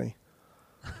it's funny.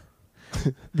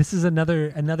 This is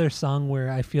another song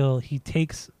where I feel he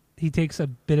takes a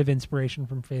bit of inspiration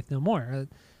from Faith No More,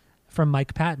 from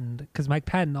Mike Patton, because Mike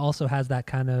Patton also has that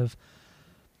kind of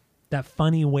that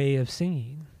funny way of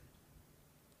singing.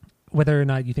 Whether or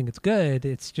not you think it's good,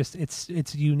 it's just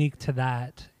it's unique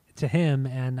to him,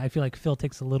 and I feel like Phil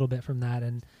takes a little bit from that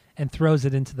and throws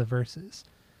it into the verses,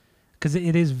 because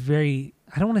it is very,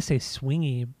 I don't want to say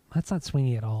swingy. That's not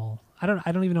swingy at all. I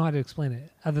don't even know how to explain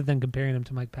it other than comparing him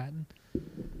to Mike Patton.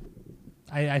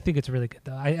 I think it's really good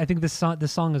though. I think this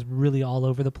song is really all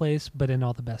over the place, but in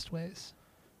all the best ways.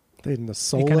 In the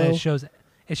solo, it kind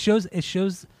of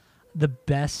shows the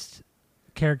best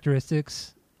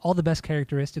characteristics, all the best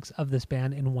characteristics of this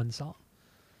band in one song.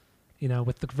 You know,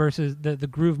 with the verses, the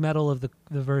groove metal of the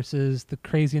verses, the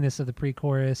craziness of the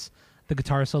pre-chorus, the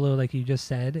guitar solo, like you just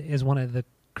said, is one of the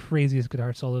craziest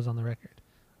guitar solos on the record.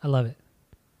 I love it.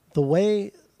 The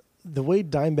way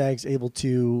Dimebag's able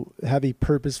to have a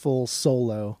purposeful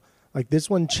solo, like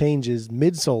this one changes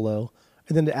mid-solo,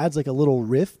 and then it adds like a little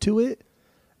riff to it,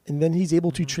 and then he's able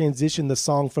to transition the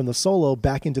song from the solo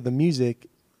back into the music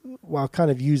while kind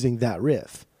of using that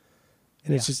riff.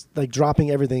 And it's just like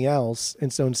dropping everything else.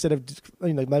 And so instead of,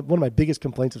 one of my biggest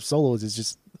complaints of solos is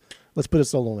just, let's put a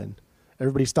solo in.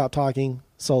 Everybody stop talking,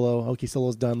 solo. Okay,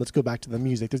 solo's done. Let's go back to the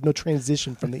music. There's no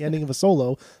transition from the ending of a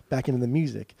solo back into the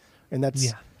music. And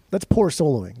that's poor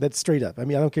soloing. That's straight up. I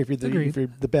mean, I don't care if you're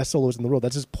the best soloist in the world.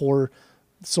 That's just poor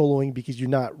soloing, because you're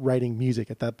not writing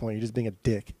music at that point. You're just being a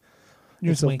dick.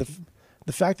 So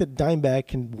the fact that Dimebag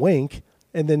can wank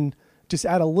and then just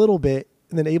add a little bit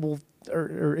and then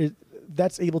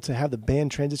that's able to have the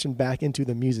band transition back into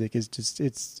the music is just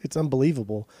it's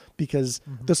unbelievable, because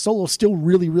the solo's still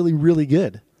really, really, really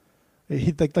good.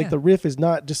 The riff is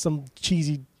not just some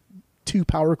cheesy 2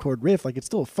 power chord riff. Like, it's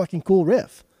still a fucking cool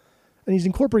riff, and he's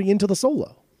incorporating into the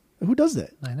solo. Who does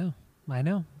that? I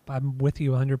know. I'm with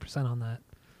you 100% on that.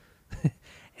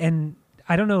 And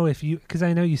I don't know because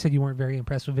I know you said you weren't very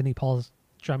impressed with Vinnie Paul's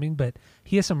drumming, but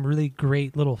he has some really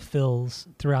great little fills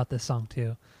throughout this song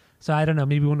too. So I don't know,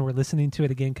 maybe when we're listening to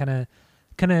it again, kind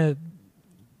of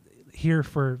hear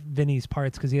for Vinny's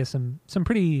parts, because he has some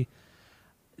pretty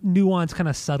nuanced, kind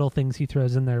of subtle things he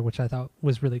throws in there, which I thought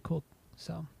was really cool.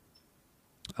 So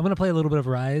I'm going to play a little bit of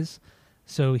Rise.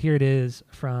 So here it is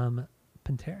from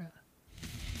Pantera.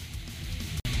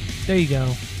 There you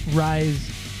go. Rise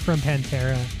from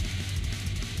Pantera.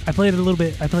 I played it a little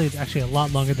bit. I played it actually a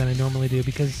lot longer than I normally do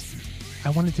because I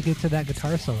wanted to get to that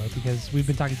guitar solo because we've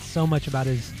been talking so much about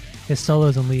his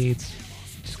solos and leads.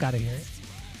 Just got to hear it.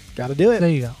 Got to do it. There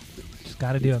you go. Just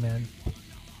got to do it, man.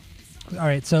 All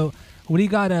right. So what do you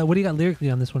got? What do you got lyrically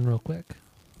on this one, real quick?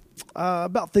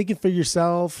 About thinking for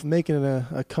yourself, making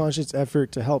a conscious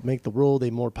effort to help make the world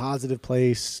a more positive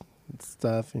place and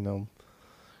stuff. You know,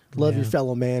 love your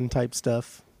fellow man type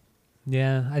stuff.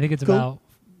 Yeah, I think it's about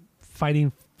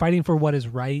fighting for what is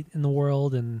right in the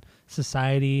world and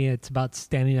society. It's about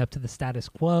standing up to the status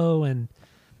quo, and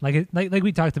like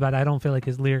we talked about, I don't feel like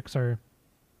his lyrics are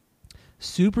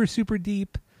super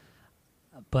deep,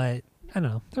 but I don't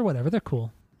know, they're whatever. They're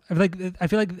cool. I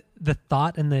feel like the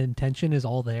thought and the intention is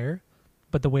all there,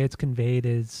 but the way it's conveyed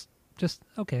is just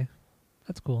okay.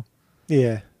 That's cool.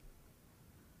 Yeah.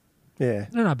 They're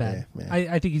not bad. Yeah.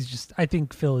 I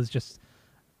think Phil is just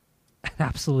an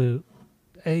absolute.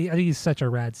 I think he's such a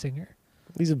rad singer.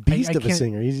 He's a beast of a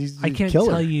singer. He's I can't killer.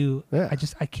 tell you. Yeah.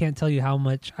 I can't tell you how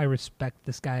much I respect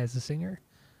this guy as a singer.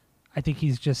 I think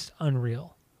he's just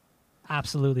unreal.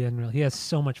 Absolutely unreal. He has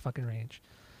so much fucking range.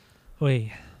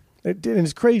 Wait. And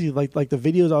it's crazy. Like the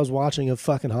videos I was watching of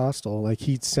fucking Hostel, like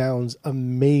he sounds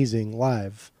amazing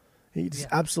live. He's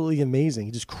absolutely amazing.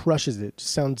 He just crushes it.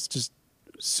 Just sounds just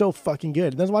so fucking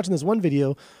good. And I was watching this one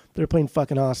video. They're playing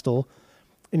fucking Hostel.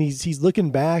 And he's looking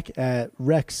back at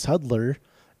Rex Hudler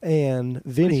and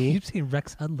Vinny. You've seen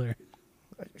Rex Hudler.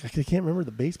 I can't remember the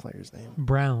bass player's name.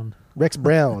 Brown. Rex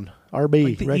Brown. RB.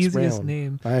 Like the Rex easiest Brown.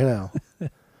 name. I know.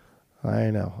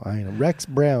 Rex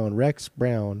Brown. Rex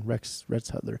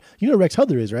Hudler. You know who Rex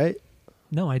Hudler is, right?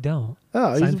 No, I don't.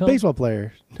 Oh, he's Seinfeld? a baseball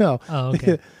player. No. Oh,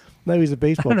 okay. No, he's a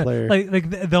baseball player. Like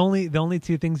the only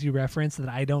two things you reference that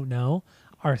I don't know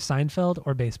are Seinfeld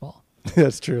or baseball.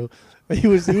 That's true. He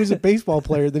was a baseball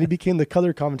player. Then he became the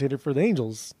color commentator for the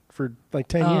Angels for like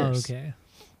 10 years. Oh, okay.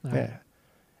 All Yeah. right.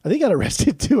 I think he got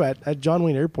arrested too at John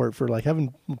Wayne Airport for like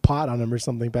having pot on him or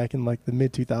something back in like the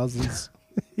mid 2000s.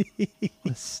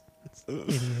 That's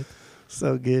idiot.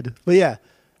 So good. But yeah,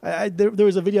 there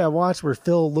was a video I watched where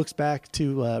Phil looks back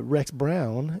to Rex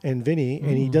Brown and Vinny,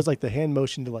 and he does like the hand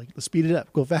motion to like speed it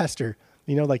up, go faster.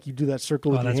 You know, like you do that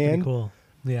circle with your That's hand. pretty cool.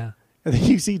 Yeah. And then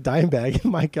you see Dimebag.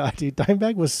 My God, dude,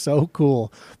 Dimebag was so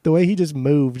cool. The way he just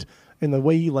moved and the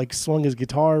way he like swung his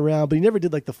guitar around, but he never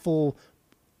did like the full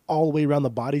all the way around the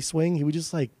body swing. He would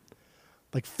just like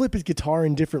flip his guitar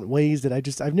in different ways that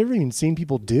I've never even seen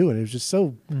people do, and it was just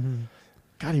so.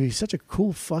 God, he was such a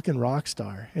cool fucking rock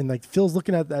star. And like Phil's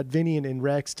looking at that Vinny and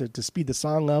Rex to speed the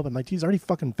song up. I'm like, he's already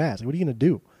fucking fast. Like, what are you gonna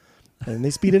do? And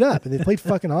they speed it up, and they played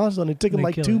fucking Hostel, and it took them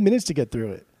like 2 minutes to get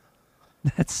through it.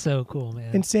 That's so cool,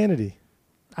 man. Insanity.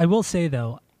 I will say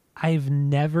though, I've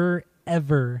never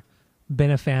ever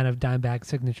been a fan of Dimebag's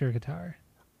signature guitar.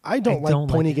 I don't like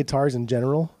pointy guitars in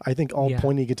general. I think all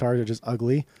pointy guitars are just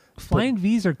ugly. Flying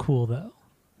V's are cool though.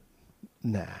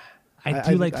 Nah.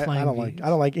 I like flying V's. I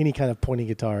don't like any kind of pointy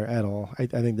guitar at all. I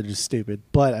think they're just stupid.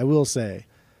 But I will say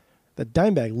that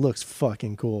Dimebag looks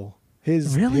fucking cool. Dude,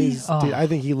 I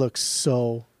think he looks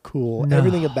so cool. No.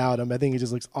 Everything about him, I think he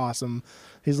just looks awesome.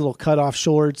 His little cutoff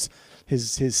shorts,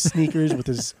 his sneakers with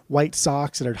his white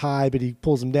socks that are high, but he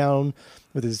pulls them down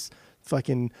with his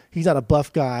fucking. He's not a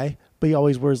buff guy, but he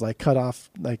always wears like cutoff,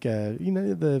 like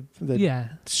the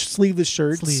sleeveless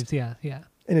shirts. Sleeves, yeah.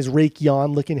 And his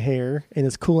Raytheon looking hair and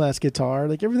his cool ass guitar,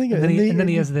 like everything. And then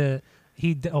he has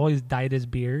he always dyed his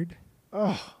beard,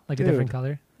 a different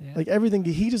color. Yeah. Like everything,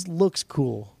 he just looks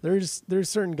cool. There's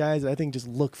certain guys that I think just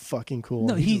look fucking cool.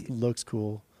 No, he just looks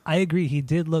cool. I agree, he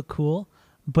did look cool,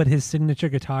 but his signature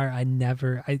guitar, I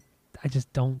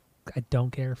just don't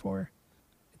care for.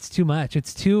 It's too much.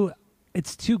 It's too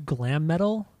glam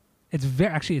metal. It's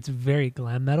very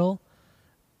glam metal,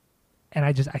 and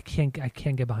I can't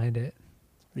get behind it.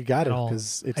 You got it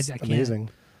because it's amazing.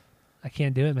 I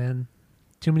can't do it, man.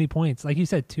 Too many points, like you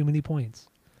said. Too many points.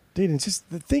 Dude, it's just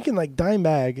thinking like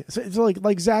Dimebag. So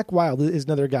like Zakk Wylde is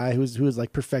another guy who's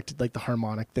like perfected like the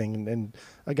harmonic thing, and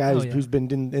a guy who's been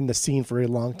in the scene for a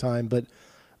long time. But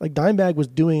like Dimebag was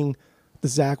doing the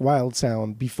Zakk Wylde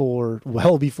sound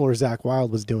well before Zakk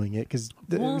Wylde was doing it, because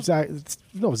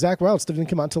Zakk Wylde stuff didn't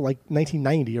come out until like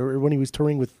 1990 or when he was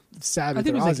touring with Sabbath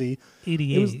or Ozzy. Like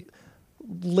 88. It was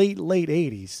late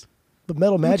 80s. But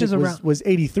Metal Magic was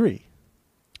 83.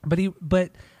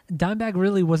 But Dimebag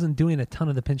really wasn't doing a ton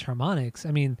of the pinch harmonics.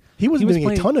 I mean, he wasn't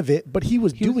doing a ton of it, but he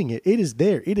was doing it. It is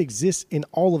there. It exists in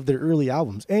all of their early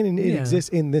albums, and it exists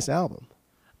in this album.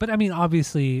 But I mean,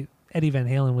 obviously, Eddie Van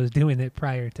Halen was doing it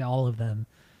prior to all of them.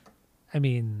 I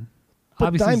mean, but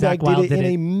obviously Dimebag Zakk Wylde did it in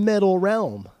a metal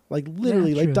realm. Like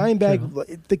literally, Yeah, like true,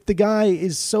 Dimebag, the guy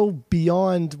is so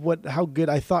beyond how good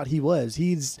I thought he was.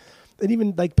 And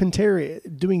even like Pantera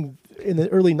doing in the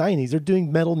early 90s, they're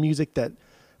doing metal music that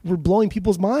were blowing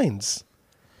people's minds.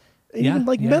 And even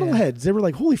like metalheads, they were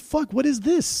like, holy fuck, what is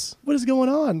this? What is going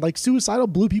on? Like Suicidal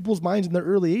blew people's minds in the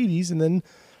early 80s, and then,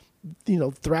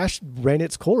 thrash ran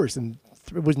its course, and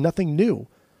it was nothing new.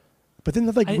 But then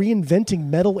they're like reinventing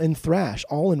metal and thrash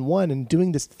all in one and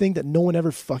doing this thing that no one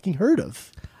ever fucking heard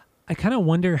of. I kind of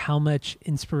wonder how much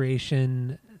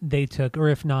inspiration they took, or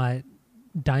if not,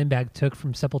 Dimebag took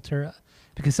from Sepultura.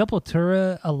 Because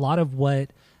Sepultura, a lot of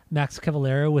what Max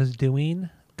Cavalera was doing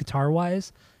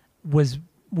guitar-wise was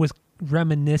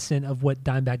reminiscent of what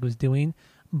Dimebag was doing,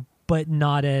 but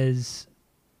not as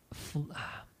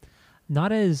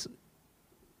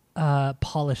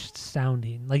polished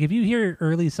sounding. Like if you hear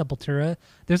early Sepultura,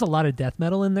 there's a lot of death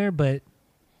metal in there, but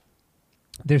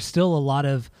there's still a lot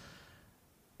of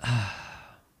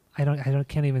I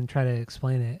can't even try to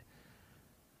explain it.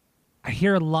 I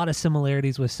hear a lot of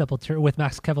similarities with Sepultura, with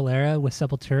Max Cavalera, with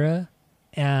Sepultura,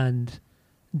 and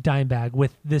Dimebag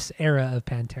with this era of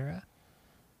Pantera.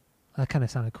 That kind of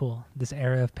sounded cool. This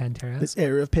era of Pantera.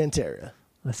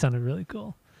 That sounded really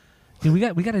cool. Dude, we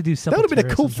got to do Sepultura. That would have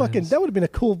been a cool sometimes. that would have been a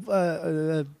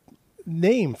cool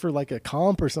name for like a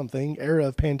comp or something. Era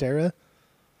of Pantera.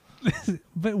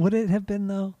 But would it have been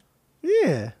though?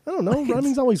 Yeah, I don't know. Like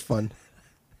Rhyming's always fun.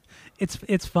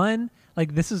 It's fun.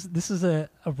 Like this is a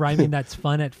rhyming that's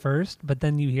fun at first, but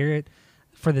then you hear it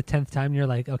for the 10th time, and you're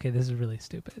like, okay, this is really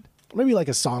stupid. Maybe like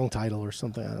a song title or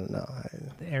something. I don't know.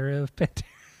 The era of Pantera.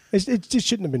 It just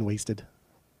shouldn't have been wasted.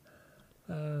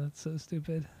 It's so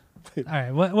stupid. All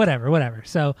right, whatever.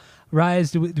 So, Rise.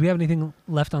 Do we have anything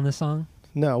left on this song?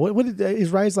 No. What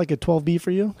is Rise like a 12B for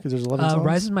you? Because there's 11 songs.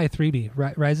 Rise is my 3B.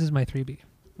 Rise is my 3B.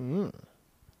 Mm.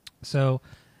 So,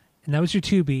 and that was your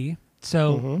 2B.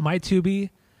 So my 2B,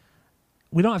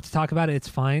 we don't have to talk about it. It's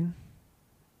fine,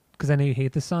 because I know you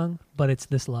hate this song, but it's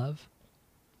This Love.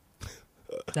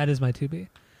 That is my 2B.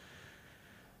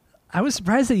 I was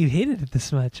surprised that you hated it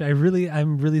this much. I'm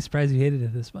really surprised you hated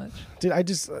it this much. Dude, I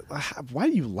just why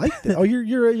do you like that? Oh,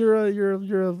 you're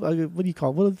a what do you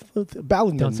call it? A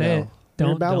balladman. Don't say now. it.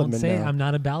 Don't say it. now. I'm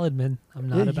not a balladman. I'm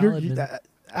not a balladman.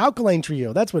 Alkaline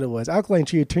Trio. That's what it was. Alkaline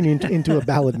Trio turned into a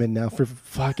balladman now for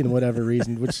fucking whatever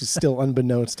reason, which is still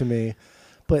unbeknownst to me.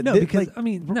 But no, because I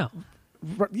mean, no.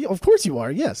 Of course you are.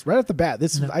 Yes, right off the bat.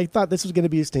 I thought this was going to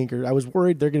be a stinker. I was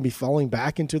worried they're going to be falling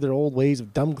back into their old ways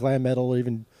of dumb glam metal or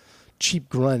even cheap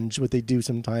grunge, what they do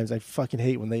sometimes. I fucking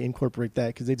hate when they incorporate that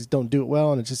because they just don't do it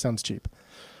well and it just sounds cheap.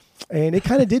 And it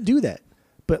kind of did do that.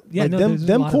 But yeah, like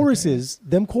them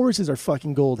choruses are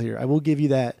fucking gold here. I will give you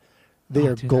that. They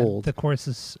are gold. The chorus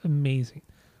is amazing.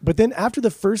 But then after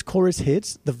the first chorus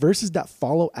hits, the verses that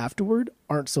follow afterward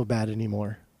aren't so bad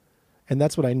anymore. And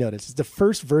that's what I noticed. It's the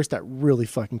first verse that really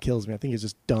fucking kills me. I think it's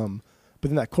just dumb. But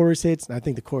then that chorus hits, and I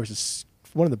think the chorus is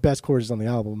one of the best choruses on the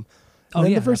album. And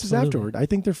then the verses afterward, I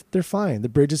think they're fine. The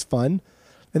bridge is fun.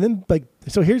 And then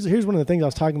so here's one of the things I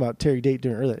was talking about Terry Date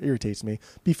doing earlier that irritates me.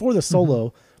 Before the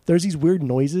solo, there's these weird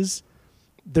noises.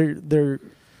 They're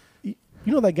you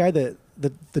know that guy that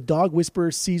the dog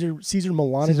whisperer Caesar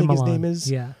Milan, I think his name is.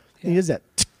 Yeah. He does that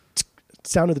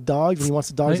sound of the dogs when he wants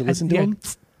the dogs to listen to him.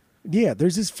 Yeah,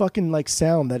 there's this fucking like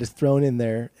sound that is thrown in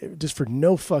there just for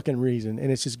no fucking reason,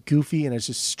 and it's just goofy and it's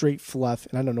just straight fluff,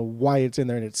 and I don't know why it's in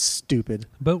there, and it's stupid.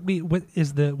 But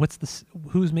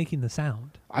who's making the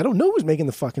sound? I don't know who's making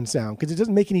the fucking sound because it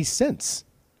doesn't make any sense.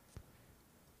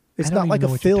 It's not like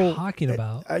a fill. You're talking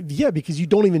about. Yeah, because you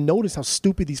don't even notice how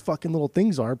stupid these fucking little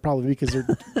things are. Probably because they're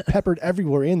peppered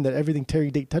everywhere in that everything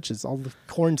Terry Date touches, all the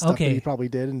corn stuff that he probably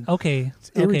did. And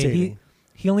it's irritating.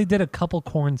 He only did a couple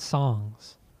corn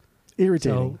songs.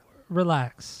 Irritating. So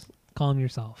relax, calm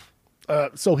yourself.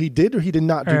 So he did or he did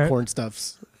not do corn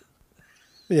stuffs.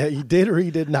 Yeah, he did or he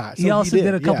did not. So he also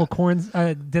did a couple corns.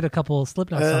 Did a couple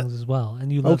Slipknot songs as well,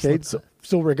 and you love Slipknot.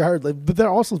 So regardless, but there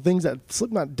are also things that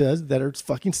Slipknot does that are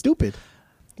fucking stupid.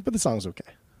 But the song's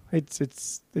okay. It's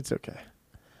okay.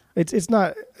 It's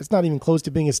not even close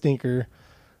to being a stinker.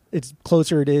 It's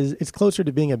closer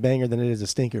to being a banger than it is a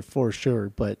stinker for sure.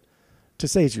 But to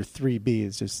say it's your 3B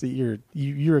is just that you're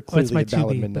clearly a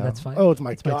balladman now. That's fine. Oh, it's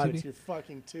God, it's your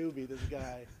fucking 2B. This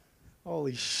guy,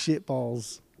 holy shit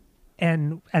balls.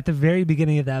 And at the very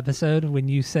beginning of the episode, when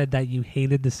you said that you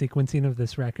hated the sequencing of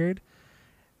this record,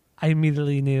 I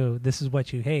immediately knew this is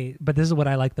what you hate. But this is what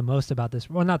I like the most about this.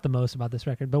 Well, not the most about this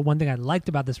record, but one thing I liked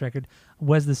about this record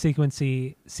was the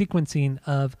sequencing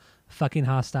of Fucking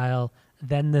Hostile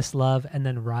then This Love, and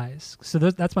then Rise. So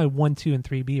that's my 1, 2, and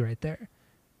 3B right there.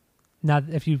 Now,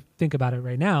 if you think about it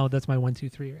right now, that's my 1, 2,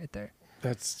 3 right there.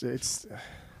 This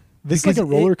is like a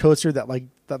roller coaster that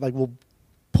will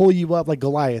pull you up like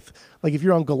Goliath. Like if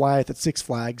you're on Goliath at Six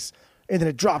Flags, and then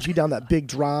it drops you down that big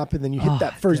drop, and then you hit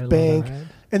that first bank,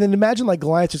 and then imagine like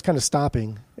Goliath just kind of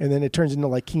stopping, and then it turns into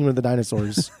like Kingdom of the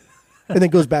Dinosaurs, and then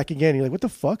goes back again. You're like, what the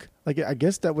fuck? Like, I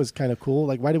guess that was kind of cool.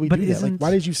 Like, why did we do that? Like, why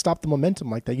did you stop the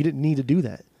momentum like that? You didn't need to do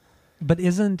that. But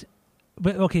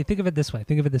okay, think of it this way.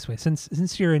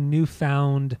 Since you're a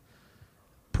newfound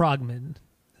progman,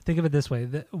 think of it this way.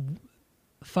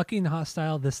 Fucking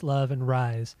Hostile, This Love, and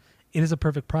Rise, it is a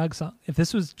perfect prog song. If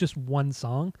this was just one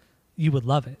song, you would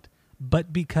love it.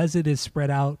 But because it is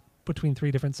spread out between 3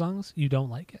 different songs, you don't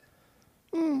like it.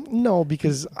 No,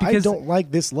 because I don't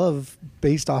like This Love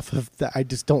based off of that. I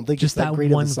just don't think just it's that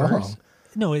great one of a song. verse.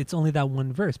 No, it's only that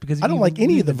one verse because I don't like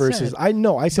any of the verses. I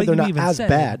know. I said they're not as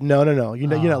bad. No. You're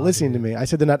not listening to me. I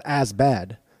said they're not as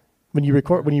bad. When you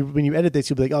record, when you edit this,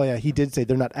 you'll be like, oh yeah, he did say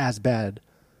they're not as bad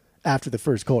after the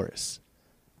first chorus.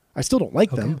 I still don't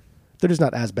like them. They're just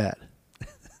not as bad.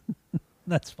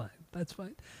 That's fine.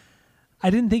 I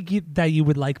didn't think that you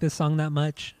would like this song that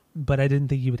much, but I didn't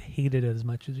think you would hate it as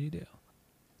much as you do.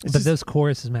 Those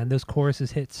choruses, man, those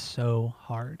choruses hit so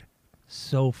hard.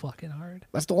 So fucking hard.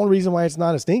 That's the only reason why it's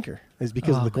not a stinker is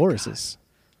because of the choruses.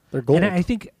 They're gold. And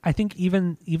I think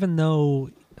even though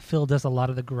Phil does a lot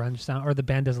of the grunge sound, or the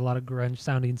band does a lot of grunge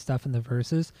sounding stuff in the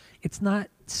verses, it's not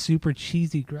super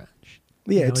cheesy grunge.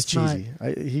 Yeah, it's cheesy.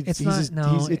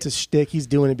 It's a shtick. He's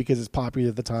doing it because it's popular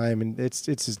at the time, and it's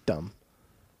just dumb.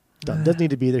 Doesn't need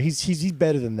to be there. He's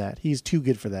better than that. He's too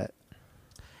good for that.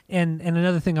 And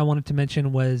another thing I wanted to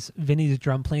mention was Vinny's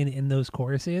drum playing in those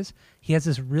choruses. He has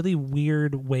this really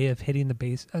weird way of hitting the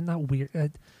bass. Not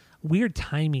weird, weird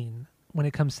timing when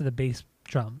it comes to the bass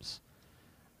drums.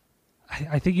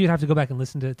 I think you'd have to go back and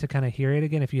listen to kind of hear it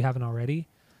again if you haven't already.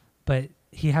 But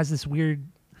he has this weird,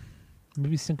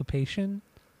 maybe syncopation.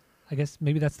 I guess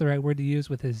maybe that's the right word to use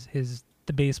with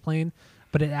the bass playing.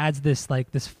 But it adds this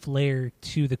flair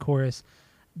to the chorus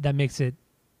that makes it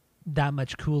that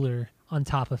much cooler on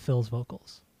top of Phil's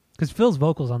vocals, because Phil's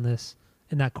vocals on this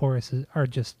in that chorus are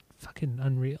just fucking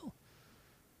unreal,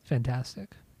 fantastic.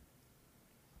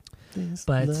 This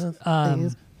love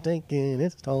is taking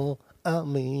its toll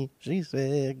on me. She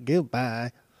said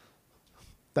goodbye.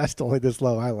 That's the only This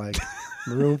Love I like.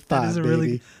 Maroon 5,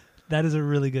 baby. That is a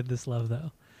really good This Love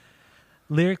though.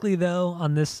 Lyrically though,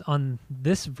 on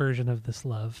this version of This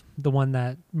Love, the one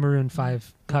that Maroon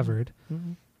 5 covered,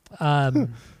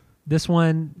 This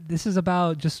is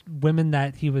about just women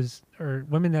that he was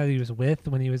with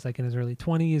when he was like in his early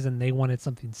 20s, and they wanted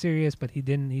something serious, but he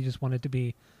didn't. He just wanted to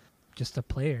be just a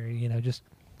player, just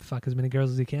fuck as many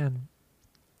girls as he can.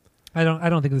 I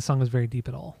don't think the song was very deep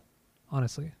at all,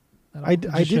 honestly. It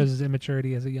just shows his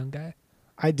immaturity as a young guy.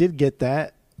 I did get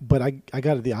that, but I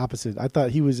got it the opposite. I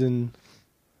thought he was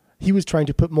trying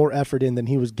to put more effort in than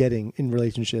he was getting in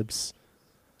relationships.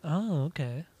 Oh,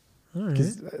 okay.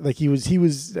 Because like he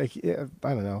was like, I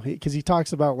don't know, because he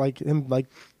talks about like him like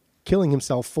killing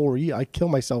himself for you. I kill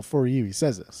myself for you. He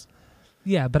says this.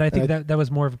 Yeah, but I think that was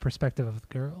more of a perspective of the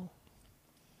girl.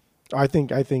 I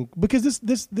think because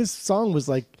this song was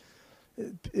like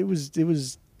it was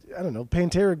I don't know.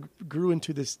 Pantera grew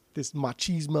into this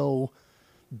machismo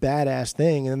badass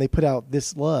thing, and then they put out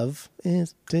This Love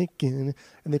is taken,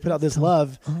 and they put out This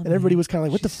Love, and everybody was kind of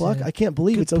like, what the fuck? I can't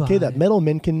believe it's okay that metal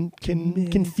men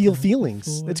can feel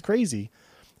feelings. It's crazy.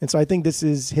 And so I think this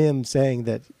is him saying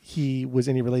that he was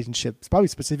in a relationship, probably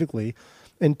specifically,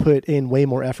 and put in way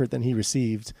more effort than he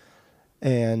received.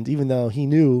 And even though he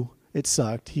knew it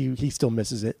sucked, he still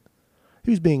misses it.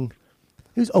 He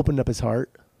was opening up his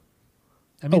heart.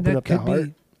 I mean,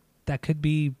 that could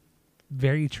be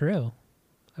very true.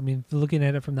 I mean, looking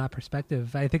at it from that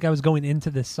perspective, I think I was going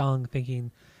into this song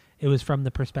thinking it was from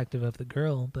the perspective of the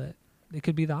girl, but it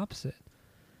could be the opposite.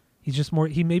 He's just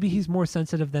he's more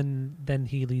sensitive than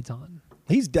he leads on.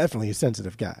 He's definitely a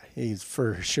sensitive guy. He's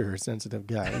for sure a sensitive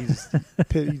guy.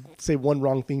 You say one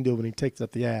wrong thing to him and he takes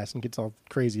up the ass and gets all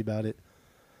crazy about it.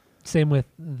 Same with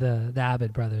the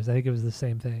Abbott brothers. I think it was the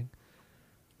same thing.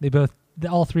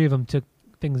 All three of them took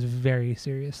things very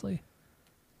seriously.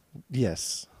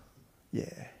 Yes.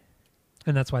 Yeah.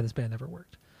 And that's why this band never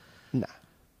worked. Nah.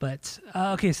 But,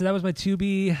 okay, so that was my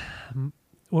 2B.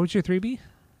 What was your 3B?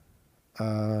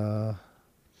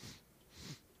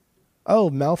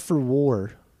 Mouth for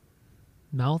War.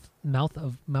 Mouth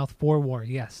for War,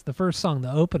 yes. The first song,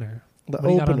 the opener. What do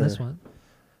you got on this one?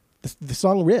 The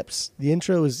song rips. The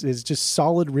intro is just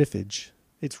solid riffage.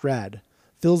 It's rad.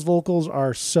 Phil's vocals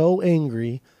are so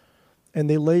angry, and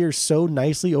they layer so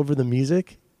nicely over the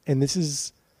music. And this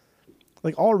is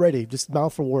like already just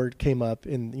Mouth for War came up,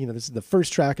 and this is the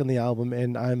first track on the album,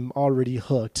 and I'm already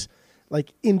hooked,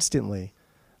 like instantly.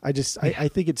 I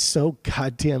think it's so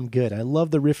goddamn good. I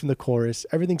love the riff in the chorus.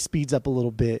 Everything speeds up a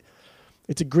little bit.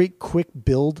 It's a great quick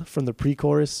build from the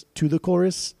pre-chorus to the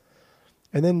chorus.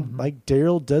 And then like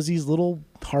Daryl does these little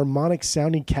harmonic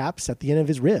sounding caps at the end of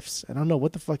his riffs. I don't know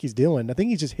what the fuck he's doing. I think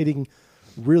he's just hitting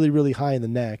really, really high in the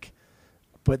neck.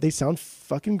 But they sound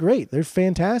fucking great. They're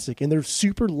fantastic. And they're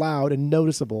super loud and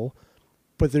noticeable,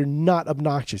 but they're not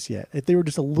obnoxious yet. If they were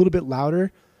just a little bit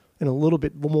louder and a little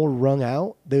bit more wrung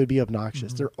out, they would be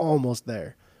obnoxious. They're almost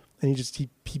there. And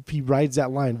he rides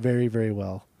that line very, very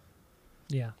well.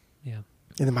 Yeah, yeah.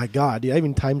 And then, my God, I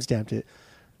even timestamped it.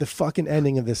 The fucking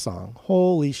ending of this song.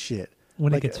 Holy shit.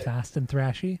 When it gets fast and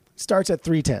thrashy? Starts at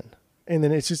 3:10. And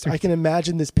then it's just, I can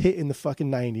imagine this pit in the fucking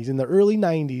 90s. In the early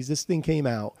 90s, this thing came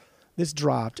out. This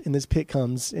dropped, and this pit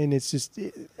comes, and it's just,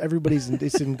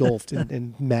 it's engulfed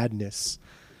in madness.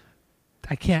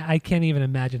 I can't even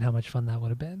imagine how much fun that would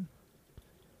have been.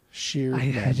 Sheer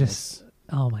madness.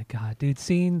 Oh my God, dude.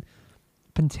 Seeing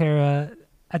Pantera,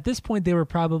 at this point, they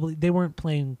weren't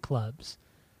playing clubs,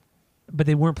 but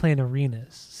they weren't playing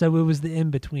arenas. So it was the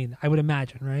in-between, I would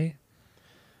imagine, right?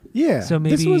 Yeah. So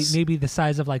maybe the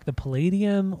size of like the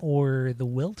Palladium or the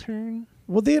Wiltern.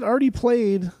 Well, they had already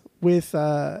played with...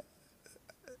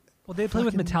 they played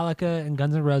with Metallica and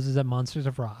Guns N' Roses at Monsters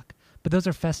of Rock. But those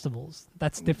are festivals.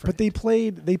 That's different. But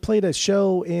they played a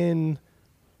show in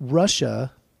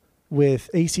Russia with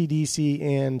AC/DC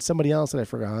and somebody else that I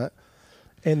forgot.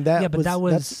 And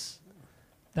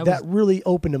that really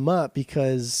opened them up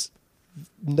because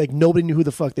like nobody knew who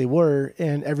the fuck they were,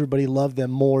 and everybody loved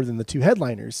them more than the two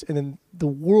headliners. And then the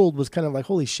world was kind of like,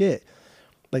 holy shit.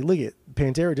 Like, look at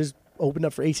Pantera just opened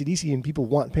up for AC/DC, and people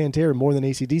want Pantera more than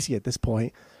AC/DC at this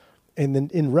point. And then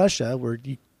in Russia, where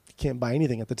you can't buy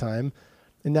anything at the time,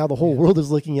 and now the whole world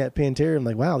is looking at Pantera and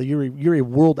like, wow, you're a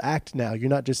world act now. You're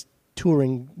not just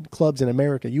touring clubs in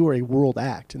America. You are a world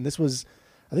act. And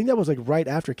I think that was like right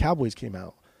after Cowboys came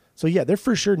out. So yeah, they're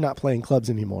for sure not playing clubs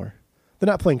anymore. They're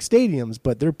not playing stadiums,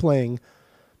 but they're playing,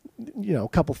 a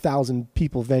couple thousand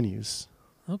people venues.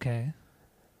 Okay.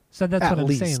 So that's what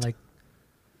I'm saying. Like,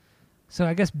 so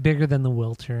I guess bigger than the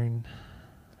Wiltern.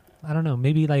 I don't know.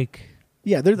 Maybe like...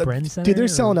 Yeah, they're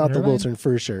selling out the Wiltern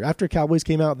for sure. After Cowboys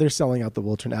came out, they're selling out the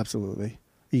Wiltern absolutely,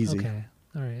 easy. Okay,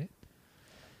 all right.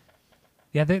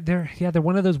 Yeah, they're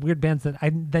one of those weird bands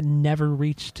that never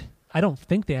reached. I don't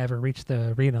think they ever reached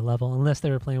the arena level unless they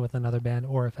were playing with another band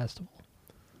or a festival.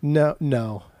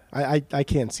 No, I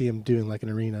can't see them doing like an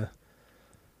arena.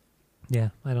 Yeah,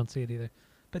 I don't see it either.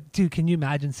 But dude, can you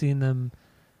imagine seeing them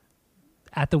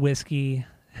at the Whiskey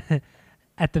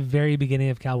at the very beginning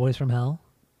of Cowboys from Hell?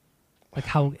 Like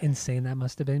how insane that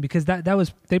must have been, because that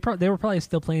was they were probably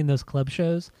still playing those club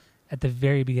shows at the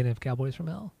very beginning of Cowboys from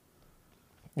Hell.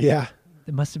 Yeah,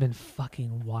 it must have been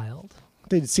fucking wild.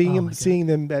 Dude, seeing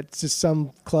them at just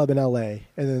some club in LA,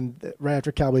 and then right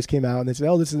after Cowboys came out, and they said,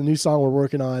 "Oh, this is a new song we're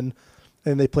working on,"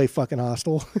 and they play fucking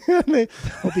Hostile. And they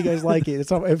hope you guys like it.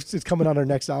 It's coming on our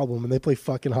next album, and they play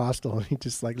fucking Hostile, and you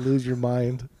just like lose your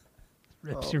mind,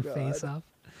 rips your face off.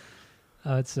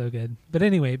 Oh, it's so good. But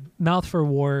anyway, Mouth for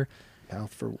War.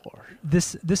 Mouth for War.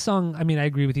 This song, I mean, I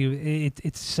agree with you.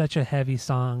 It's such a heavy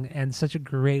song and such a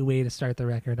great way to start the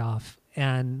record off.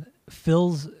 And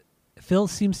Phil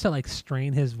seems to like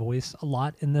strain his voice a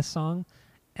lot in this song,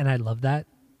 and I love that.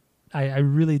 I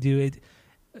really do.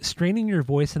 Straining your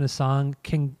voice in a song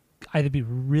can either be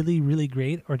really, really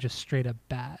great or just straight up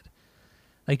bad.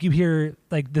 Like you hear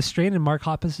like the strain in Mark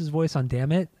Hoppus's voice on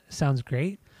 "Damn It" sounds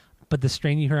great, but the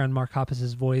strain you hear on Mark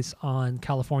Hoppus's voice on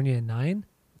 "California and 9."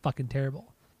 Fucking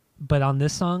terrible. But on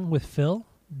this song with Phil,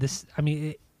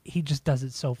 he just does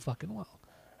it so fucking well.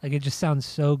 Like it just sounds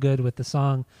so good with the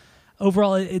song.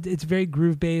 Overall, it's very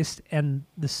groove based, and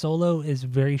the solo is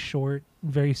very short,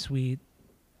 very sweet.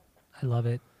 I love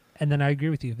it. And then I agree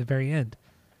with you at the very end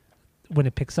when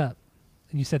it picks up.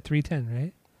 And you said 3:10,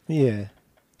 right? Yeah,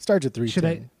 starts at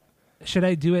 3:10. Should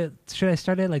I do it? Should I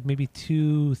start at like maybe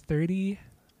 2:30?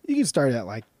 You can start at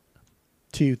like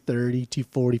 2:30,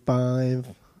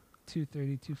 2:45.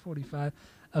 2:30, 2:45.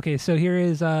 Okay, so here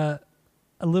is a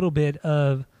little bit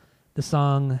of the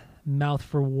song "Mouth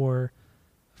for War"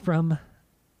 from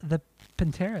the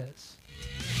Panteras.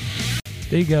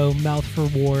 There you go, "Mouth for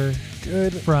War."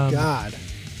 Good from God,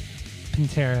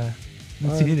 Pantera.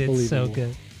 Dude, it's so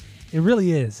good. It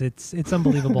really is. It's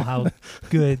unbelievable how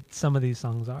good some of these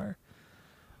songs are.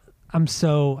 I'm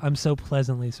so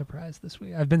pleasantly surprised this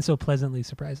week. I've been so pleasantly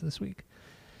surprised this week.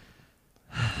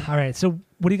 All right, so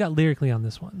what do you got lyrically on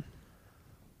this one?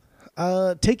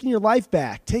 Taking your life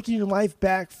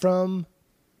back from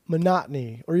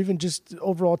monotony, or even just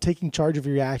overall taking charge of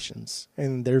your actions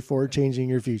and therefore changing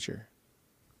your future.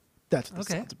 That's what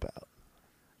the song's about.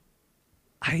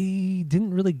 I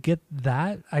didn't really get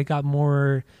that. I got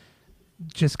more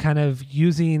just kind of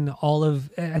using all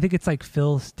of, I think it's like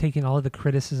Phil's taking all of the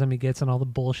criticism he gets and all the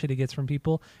bullshit he gets from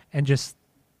people and just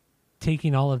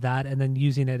taking all of that and then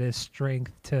using it as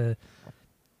strength to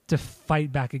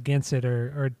fight back against it,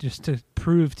 or just to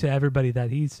prove to everybody that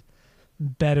he's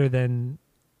better than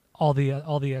all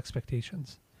the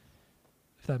expectations.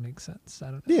 If that makes sense.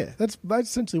 I don't know. Yeah, that's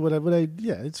essentially what I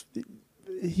it's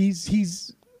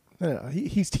he's I don't know,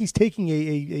 he's taking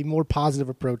a more positive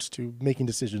approach to making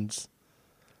decisions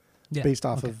based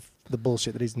off of the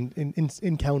bullshit that he's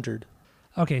encountered.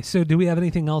 Okay, so do we have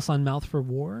anything else on Mouth for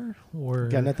War? Or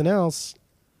got nothing else.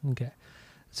 Okay.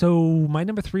 So my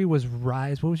number 3 was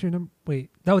Rise. What was your number? Wait,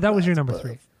 that was your number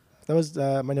 3. That was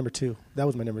my number 2. That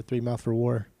was my number 3. Mouth for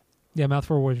War. Yeah, Mouth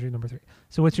for War was your number 3.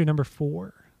 So what's your number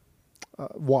 4?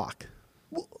 Walk.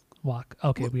 Walk.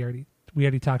 Okay, we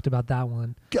already talked about that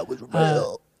one. That was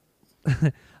real.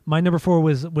 My number 4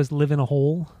 was Live in a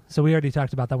Hole. So we already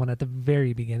talked about that one at the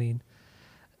very beginning.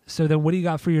 So then what do you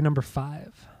got for your number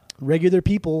 5? Regular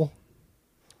people.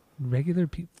 Regular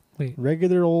people. Wait.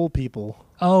 Regular old people.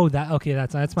 Oh, that's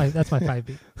my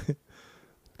 5B.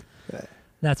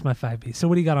 That's my 5B. So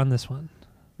what do you got on this one?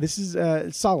 This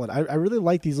is solid. I really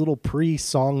like these little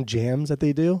pre-song jams that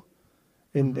they do.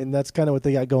 And that's kind of what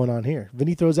they got going on here.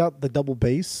 Vinny throws out the double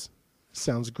bass.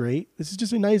 Sounds great. This is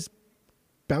just a nice,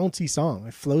 bouncy song.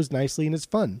 It flows nicely and it's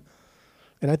fun.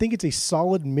 And I think it's a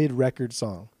solid mid-record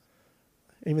song.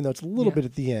 Even though it's a little bit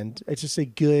at the end. It's just a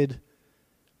good,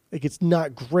 like, it's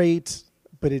not great,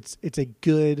 but it's a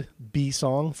good B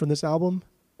song from this album.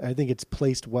 And I think it's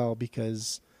placed well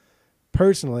because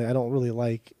personally I don't really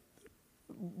like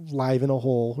Live in a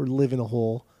Hole or Live in a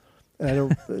Hole. And I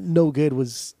don't No Good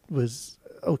was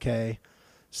okay.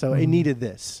 So it needed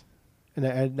this.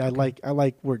 And I like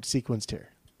where it's sequenced here.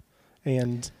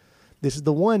 And this is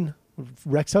the one,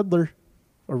 Rex Hudler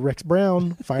or Rex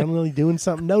Brown finally doing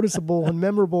something noticeable and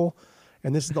memorable.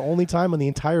 And this is the only time on the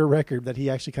entire record that he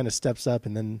actually kind of steps up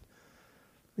and then,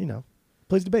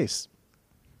 plays the bass.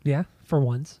 Yeah, for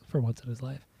once in his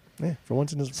life. Yeah, for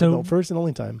once in his first and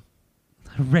only time.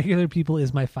 Regular People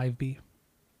is my 5B.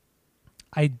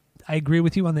 I agree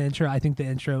with you on the intro. I think the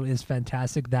intro is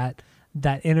fantastic. That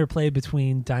interplay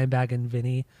between Dimebag and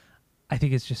Vinny, I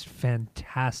think it's just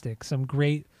fantastic. Some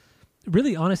great,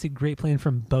 really honestly great playing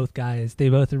from both guys. They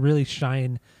both really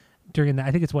shine during that.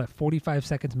 I think it's 45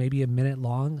 seconds, maybe a minute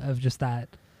long of just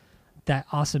that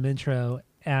awesome intro.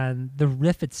 And the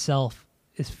riff itself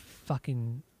is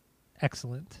fucking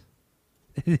excellent.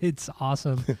 It's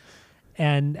awesome.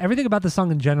 And everything about the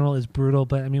song in general is brutal,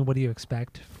 but I mean, what do you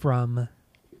expect from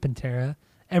Pantera?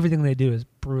 Everything they do is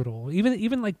brutal.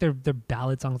 Even like their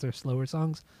ballad songs, their slower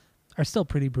songs are still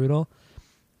pretty brutal.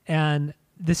 And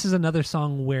this is another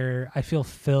song where I feel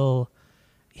Phil,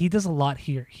 he does a lot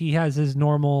here. He has his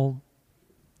normal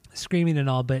screaming and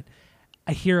all, but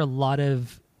I hear a lot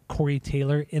of Corey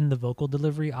Taylor in the vocal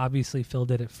delivery. Obviously Phil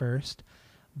did it first,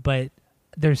 but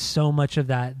there's so much of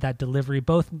that delivery,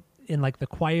 both in like the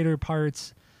quieter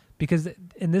parts, because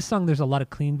in this song there's a lot of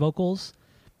clean vocals,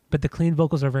 but the clean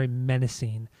vocals are very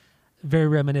menacing, very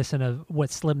reminiscent of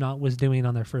what Slipknot was doing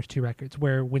on their first 2 records,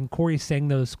 where when Corey sang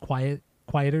those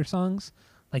quieter songs,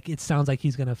 like it sounds like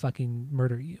he's gonna fucking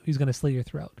murder you. He's gonna slit your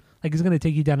throat. Like he's gonna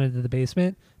take you down into the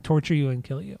basement, torture you, and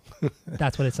kill you.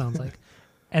 That's what it sounds like.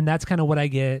 And that's kind of what I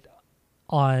get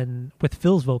with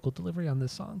Phil's vocal delivery on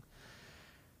this song.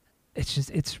 It's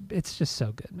just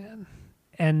so good, man.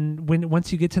 And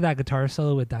once you get to that guitar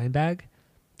solo with Dimebag,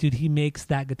 dude, he makes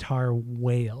that guitar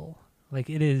wail. Like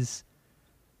it is,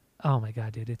 oh my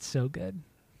God, dude, it's so good.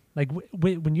 Like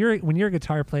when you're a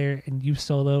guitar player and you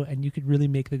solo and you could really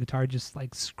make the guitar just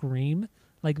like scream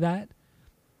like that,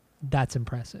 that's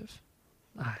impressive.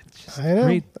 Just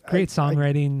great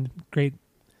songwriting, great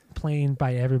playing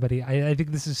by everybody. I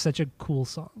think this is such a cool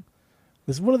song.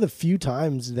 This is one of the few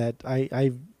times that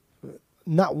I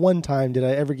not one time did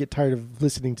I ever get tired of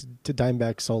listening to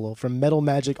Dimebag solo from Metal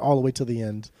Magic all the way to the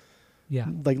end. Yeah.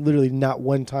 Like literally not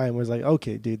one time was like,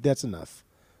 okay, dude, that's enough.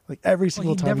 Like every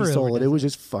single time he soloed, it was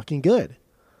just fucking good.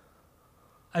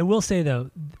 I will say though,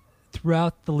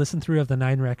 throughout the listen through of the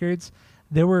 9 records,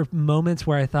 there were moments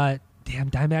where I thought,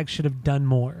 damn, Dimebag should have done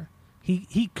more.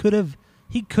 He could have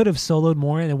soloed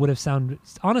more and it would have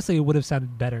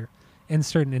sounded better in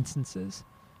certain instances.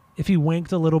 If he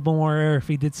wanked a little more, or if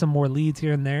he did some more leads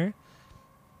here and there,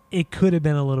 it could have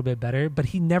been a little bit better, but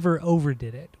he never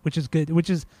overdid it, which is good, which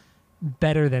is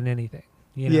better than anything.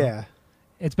 You know? Yeah.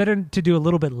 It's better to do a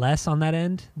little bit less on that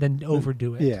end than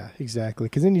overdo it. Yeah, exactly.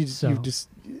 Because then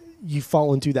you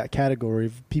fall into that category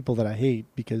of people that I hate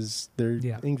because they're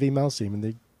Yngwie Malmsteen and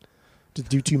they just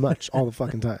do too much all the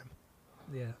fucking time.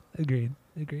 Yeah, agreed.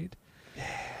 Yeah,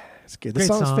 it's good. The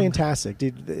song's fantastic,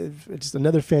 dude. It's just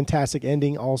another fantastic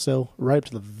ending also, right up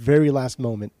to the very last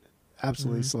moment.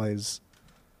 Absolutely slays.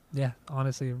 Yeah,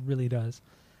 honestly, it really does.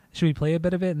 Should we play a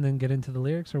bit of it and then get into the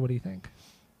lyrics, or what do you think?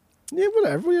 Yeah,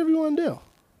 whatever you want to do.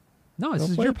 No, this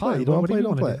is your part. You don't want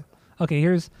to play it. Okay,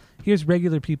 here's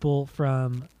Regular People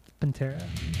from Pantera.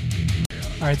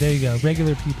 All right, there you go.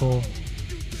 Regular People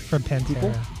from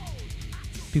Pantera.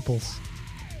 Peoples.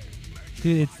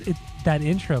 Dude, it's that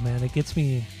intro, man. It gets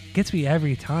me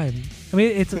every time. I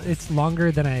mean, it's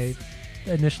longer than I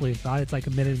initially thought. It's like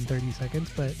 1 minute and 30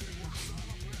 seconds, but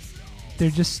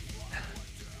they're just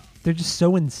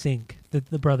so in sync.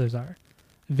 The brothers are,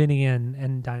 Vinny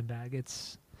and Dimebag.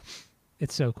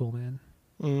 It's so cool, man.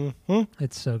 Mm-hmm.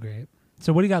 It's so great.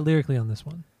 So what do you got lyrically on this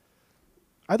one?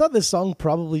 I thought this song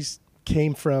probably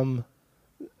came from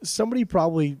somebody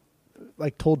probably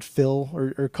like told Phil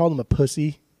or called him a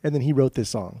pussy, and then he wrote this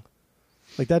song.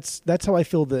 Like that's how I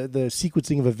feel the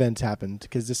sequencing of events happened,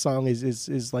 because this song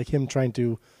is like him trying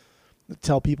to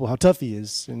tell people how tough he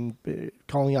is and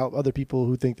calling out other people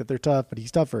who think that they're tough, but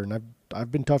he's tougher, and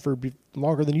I've been tougher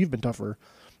longer than you've been tougher,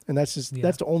 and that's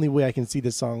the only way I can see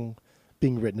this song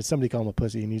being written. Is somebody call him a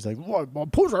pussy, and he's like, "What, a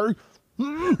pussy?"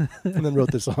 and then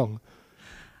wrote this song.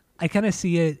 I kind of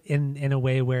see it in a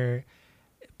way where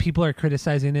people are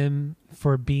criticizing him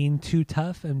for being too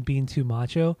tough and being too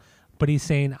macho, but he's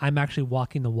saying, I'm actually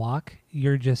walking the walk.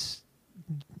 You're just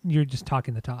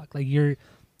talking the talk. Like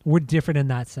we're different in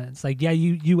that sense. Like, yeah,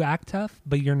 you act tough,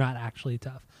 but you're not actually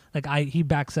tough. Like he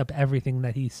backs up everything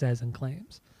that he says and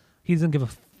claims. He doesn't give a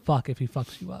fuck if he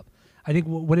fucks you up. I think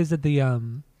what is it?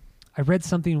 I read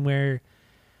something where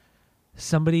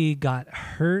somebody got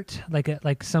hurt,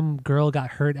 like some girl got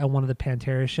hurt at one of the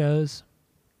Pantera shows.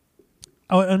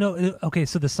 Oh no! Okay,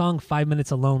 so the song 5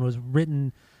 Minutes Alone was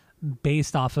written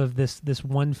based off of this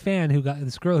one fan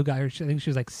this girl who got hurt. I think she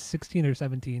was like 16 or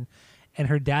 17, and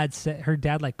her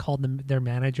dad like called their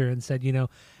manager and said, you know,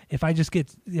 if I just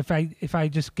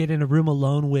get in a room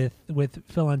alone with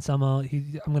Phil Anselmo,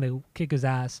 I'm gonna kick his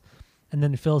ass. And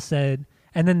then Phil said,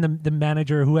 and then the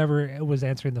manager, whoever was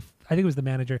answering I think it was the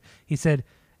manager, he said,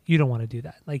 you don't want to do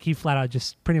that. Like, he flat out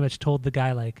just pretty much told the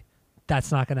guy, like,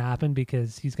 that's not going to happen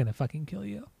because he's going to fucking kill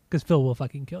you. Because Phil will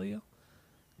fucking kill you.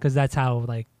 Because that's how,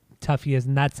 like, tough he is.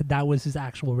 And that was his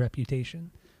actual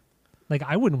reputation. Like,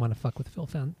 I wouldn't want to fuck with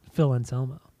Phil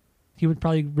Anselmo. He would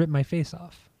probably rip my face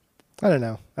off. I don't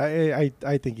know.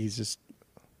 I think he's just...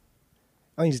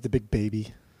 I think he's the big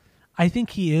baby. I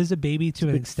think he is a baby to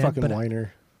an extent. Fucking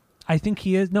whiner. I think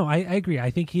he is. No, I agree.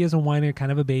 I think he is a whiner,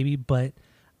 kind of a baby. But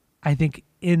I think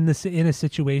in a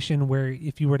situation where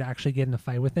if you were to actually get in a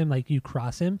fight with him, like you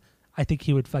cross him, I think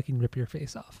he would fucking rip your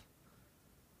face off.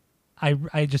 I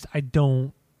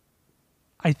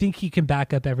think he can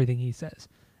back up everything he says.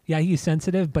 Yeah, he's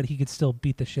sensitive, but he could still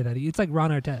beat the shit out of you. It's like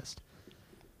Ron Artest.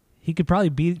 He could probably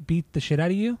beat the shit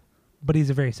out of you, but he's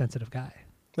a very sensitive guy.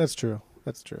 That's true.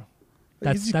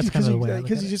 That's kind of the way I look at it.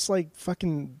 Because he's just like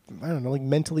fucking, I don't know, like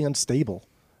mentally unstable.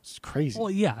 It's crazy.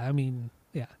 Well, yeah, I mean,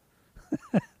 yeah.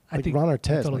 I think Ron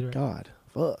Artest, totally my right. God,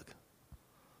 fuck.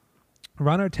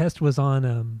 Ron Artest was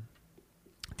on,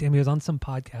 he was on some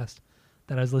podcast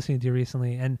that I was listening to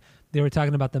recently, and they were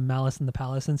talking about the Malice in the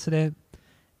Palace incident,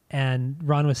 and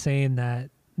Ron was saying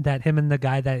that him and the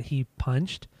guy that he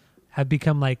punched have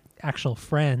become like actual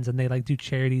friends, and they like do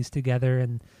charities together,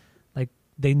 and like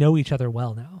they know each other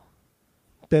well now.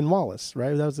 Ben Wallace,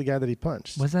 right? That was the guy that he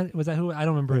punched. Was that who? I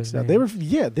don't remember his name. They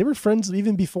were friends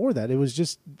even before that. It was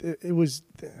just it was.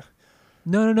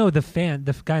 No.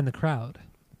 The guy in the crowd.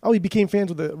 Oh, he became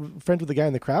friends with the guy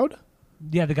in the crowd.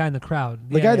 Yeah, the guy in the crowd.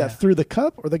 The guy that threw the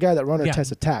cup, or the guy that Ron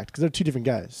Artest attacked? Because they're two different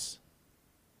guys.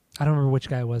 I don't remember which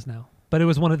guy it was now, but it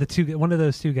was one of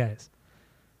those two guys.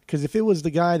 Because if it was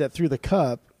the guy that threw the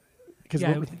cup, because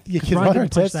Ron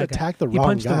Artest attacked the wrong guy. He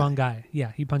punched the wrong guy.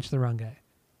 Yeah, he punched the wrong guy.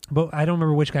 But I don't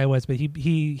remember which guy it was, but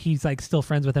he's like still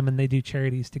friends with him, and they do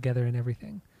charities together and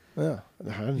everything. Yeah.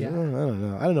 I don't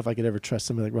know. I don't know if I could ever trust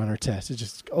somebody like Ron Artest. It's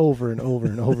just over and over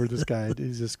and over. This guy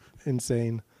is just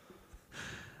insane.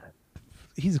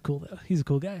 He's cool though. He's a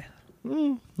cool guy.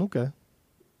 Okay.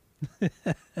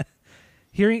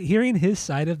 Hearing his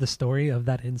side of the story of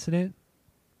that incident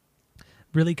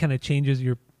really kind of changes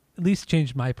at least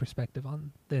changed my perspective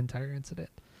on the entire incident.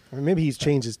 Or maybe he's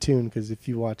changed his tune because if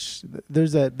you watch,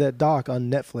 there's that doc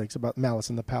on Netflix about Malice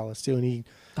in the Palace too, and they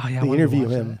interview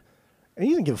him, and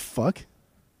he doesn't give a fuck.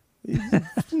 He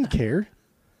didn't care.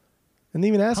 And they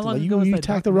even asked him, like, you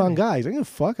attacked the wrong guys. I didn't give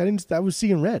a fuck. I was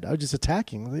seeing red. I was just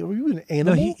attacking. Like, were you an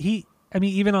animal? No, I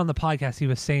mean, even on the podcast, he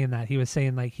was saying that. He was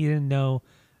saying, like, he didn't know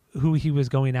who he was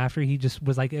going after. He just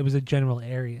was like, it was a general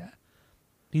area.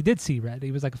 He did see red.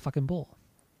 He was like a fucking bull.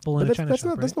 In a china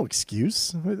shop, that's no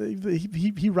excuse.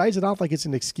 He writes it off like it's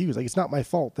an excuse. Like, it's not my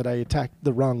fault that I attacked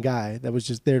the wrong guy that was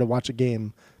just there to watch a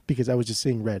game because I was just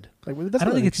seeing red. Like, that's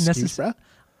not an excuse, bro.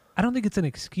 I don't think it's an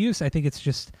excuse. I think it's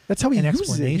just that's how he an uses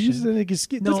explanation. it. He uses it as an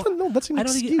excuse. No, that's an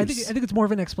excuse. I think it's more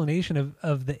of an explanation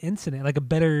of the incident, like a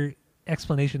better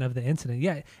explanation of the incident.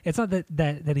 Yeah, it's not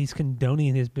that he's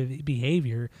condoning his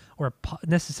behavior or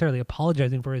necessarily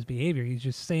apologizing for his behavior. He's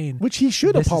just saying, which he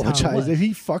should apologize if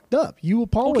he fucked up. You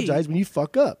apologize when you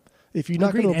fuck up. If you're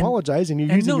not going to apologize and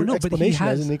you're using your explanation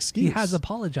as an excuse. He has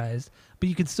apologized, but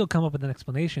you can still come up with an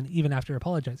explanation even after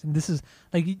apologizing. This is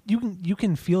like you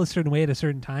can feel a certain way at a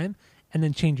certain time and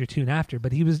then change your tune after.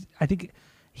 But I think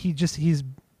he's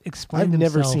explained himself. I've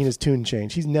never seen his tune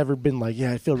change. He's never been like,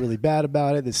 yeah, I feel really bad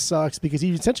about it. This sucks, because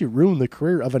he essentially ruined the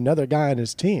career of another guy on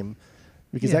his team,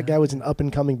 because that guy was an up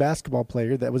and coming basketball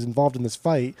player that was involved in this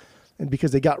fight. And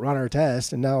because they got Ron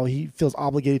Artest, and now he feels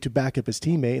obligated to back up his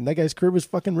teammate, and that guy's career was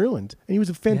fucking ruined. And he was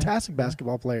a fantastic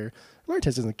basketball player.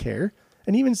 Artest doesn't care.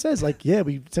 And he even says, like, yeah,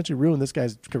 we essentially ruined this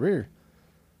guy's career.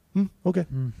 Okay.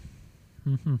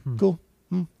 Cool.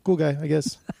 Cool guy, I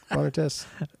guess. Ron Artest.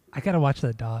 I got to watch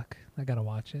that doc. I got to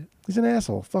watch it. He's an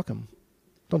asshole. Fuck him.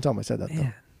 Don't tell him I said that, though.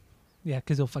 Yeah,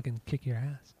 because he'll fucking kick your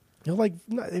ass. He'll but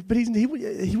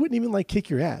he wouldn't even like kick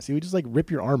your ass. He would just like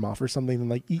rip your arm off or something and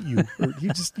like eat you. Or he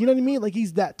just, you know what I mean? Like,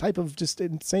 he's that type of just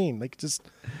insane. Like, just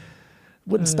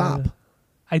wouldn't stop.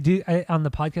 On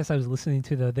the podcast I was listening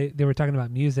to, they were talking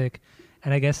about music,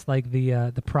 and I guess like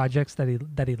the projects that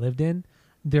he lived in,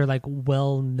 they're like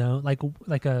well known,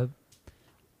 like a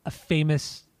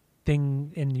famous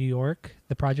thing in New York.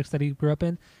 The projects that he grew up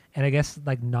in, and I guess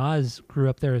like Nas grew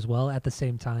up there as well at the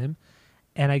same time.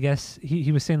 And I guess he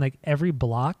was saying like every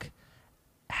block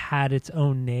had its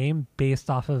own name based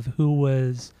off of who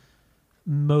was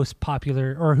most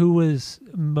popular or who was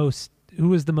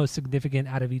the most significant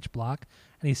out of each block.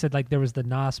 And he said like there was the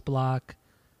Nas block.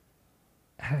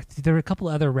 There were a couple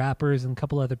other rappers and a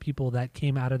couple other people that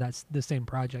came out of the same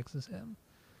projects as him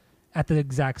at the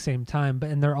exact same time,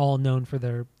 and they're all known for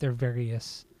their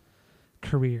various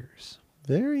careers.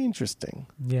 Very interesting.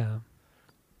 Yeah.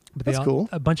 But that's cool.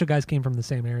 A bunch of guys came from the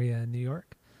same area in New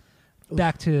York.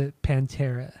 Back to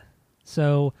Pantera.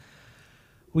 So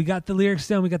we got the lyrics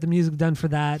done. We got the music done for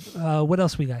that. What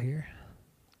else we got here?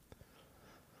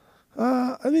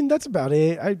 I mean, that's about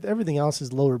it. Everything else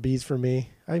is lower B's for me.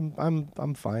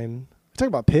 I'm fine. Talk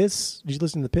about Piss. Did you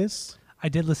listen to Piss? I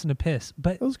did listen to Piss,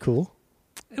 but that was cool.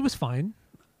 It was fine.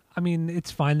 I mean,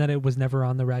 it's fine that it was never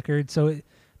on the record. So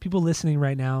people listening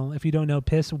right now, if you don't know,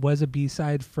 Piss was a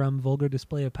B-side from Vulgar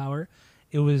Display of Power.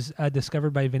 It was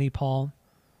discovered by Vinnie Paul,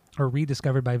 or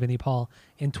rediscovered by Vinnie Paul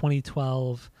in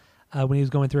 2012 when he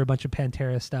was going through a bunch of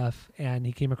Pantera stuff, and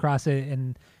he came across it,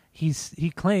 and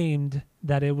he claimed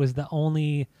that it was the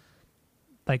only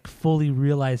like fully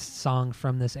realized song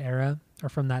from this era or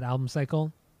from that album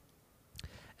cycle.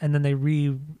 And then they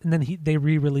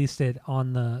re-released it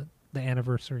on the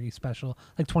anniversary special,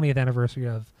 like 20th anniversary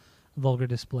of Vulgar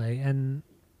Display, and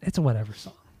it's a whatever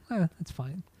song. It's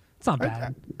fine. It's not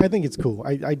bad. I think it's cool.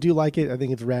 I do like it. I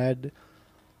think it's rad.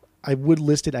 I would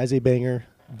list it as a banger,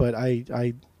 but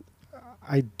I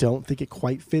don't think it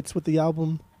quite fits with the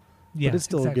album. Yeah, but it's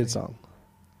still a good song.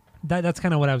 That's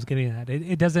kind of what I was getting at.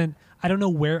 It doesn't. I don't know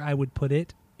where I would put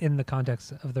it in the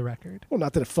context of the record. Well,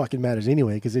 not that it fucking matters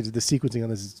anyway, because the sequencing on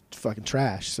this is fucking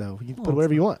trash. So you can put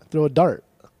whatever you want. Throw a dart.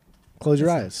 Close your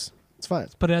eyes. It's fine.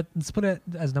 Let's put it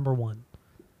as number one.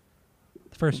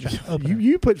 The first track.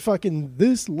 You put fucking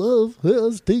This Love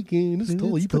Has Taken Its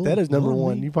Toll. You put that as number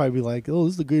one. You probably be like, oh,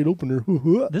 this is a great opener.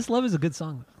 This Love is a good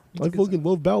song. I fucking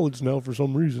love ballads now for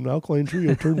some reason. Alkaline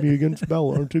Trio turned me against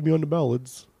turned me on the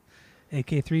ballads.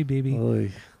 AK3, baby.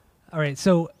 Oy. All right,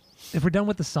 so if we're done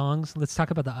with the songs, let's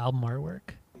talk about the album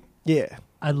artwork. Yeah.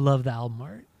 I love the album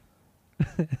art.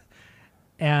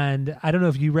 And I don't know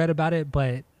if you read about it,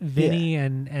 but Vinny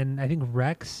and I think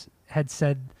Rex had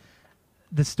said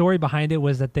the story behind it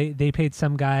was that they paid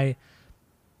some guy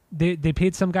they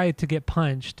paid some guy to get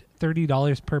punched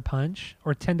 $30 per punch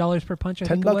or $10 per punch.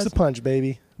 $10 a punch,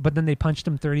 baby. But then they punched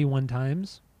him 31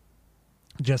 times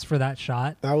just for that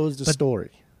shot. That was the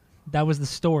story. That was the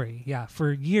story. Yeah,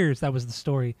 for years that was the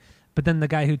story. But then the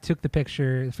guy who took the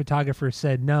picture, the photographer,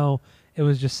 said no, it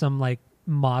was just some like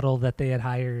model that they had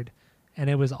hired, and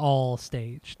it was all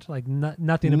staged. Like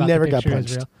nothing about Never the got picture is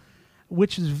punched. real,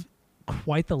 which is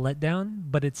quite the letdown.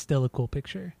 But it's still a cool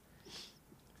picture.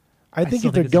 I think still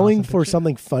if they're think it's an going awesome for picture.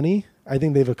 something funny, I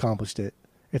think they've accomplished it.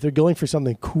 If they're going for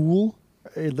something cool,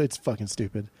 it's fucking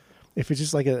stupid. If it's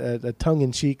just like a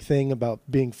tongue-in-cheek thing about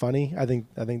being funny, I think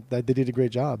that they did a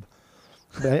great job.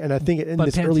 And I think in But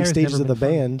this early Pantera's stages never of the been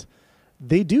funny. band,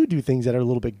 they do things that are a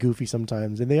little bit goofy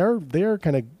sometimes, and they are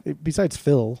kind of, besides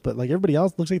Phil, but like everybody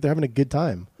else looks like they're having a good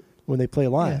time when they play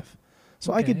live.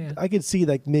 So Okay, I could see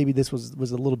like maybe this was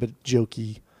a little bit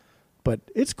jokey, but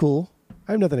it's cool.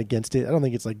 I have nothing against it. I don't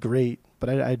think it's like great, but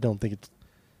I don't think it's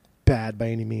bad by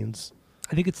any means.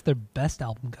 I think it's their best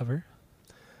album cover.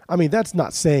 I mean, that's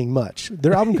not saying much.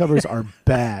 Their album covers are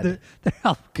bad. Their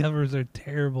album covers are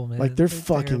terrible, man. Like they're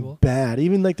fucking terrible. bad.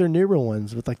 Even like their newer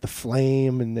ones with like the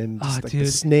flame and just like the dude.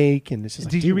 snake, and it's just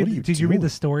like, Did you dude, read? what are Did you read doing? the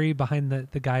story behind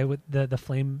the guy with the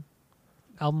flame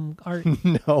album art?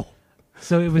 No.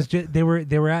 So it was just, they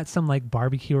were at some like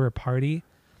barbecue or party,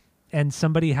 and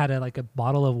somebody had a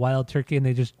bottle of wild turkey, and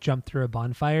they just jumped through a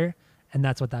bonfire, and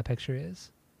that's what that picture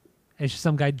is. It's just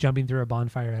some guy jumping through a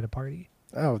bonfire at a party.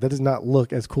 Oh, that does not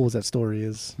look as cool as that story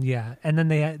is. Yeah, and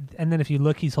then if you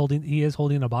look, he is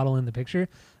holding a bottle in the picture,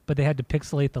 but they had to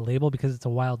pixelate the label because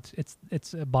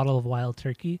it's a bottle of wild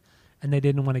turkey, and they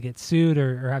didn't want to get sued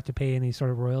or have to pay any sort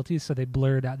of royalties, so they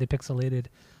pixelated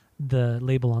the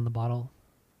label on the bottle.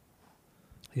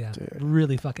 Yeah, Dude.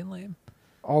 really fucking lame.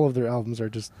 All of their albums are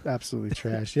just absolutely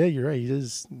trash. Yeah, you're right. It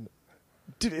is.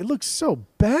 Dude, it looks so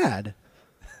bad.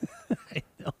 I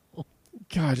know.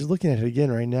 God, just looking at it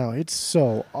again right now, it's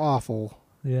so awful.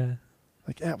 Yeah.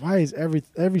 Like, why is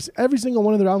every single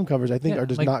one of their album covers, I think, Yeah, are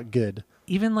just like- not good.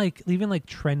 Even like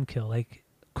Trendkill, like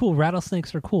cool,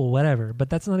 rattlesnakes are cool, whatever, but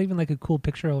that's not even like a cool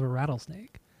picture of a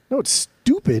rattlesnake. No, it's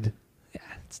stupid. Yeah,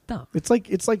 it's dumb. It's like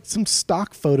some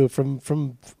stock photo from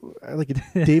like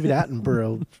a David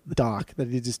Attenborough doc that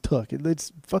he just took.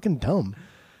 It's fucking dumb.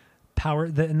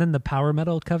 And then the power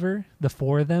metal cover, the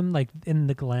four of them, like in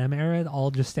the glam era,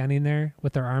 all just standing there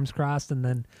with their arms crossed, and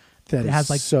then That it is has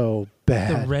like so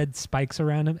bad. the red spikes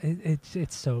around them.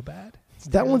 It's so bad. It's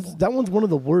That terrible. one's one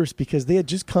of the worst because they had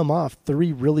just come off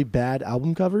 3 really bad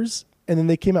album covers, and then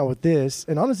they came out with this.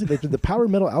 And honestly, the power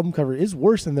metal album cover is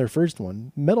worse than their first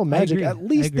one. Metal Magic, agree. at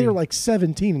least I agree. they're like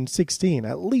 17 and 16.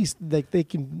 At least they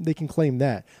can claim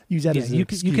that. Use that Yeah, as an you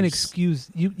can excuse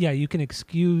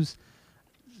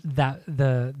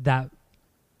that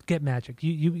Get Magic.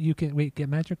 You can wait, Get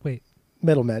Magic, wait.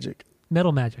 Metal Magic.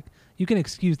 Metal Magic. You can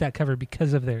excuse that cover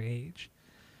because of their age.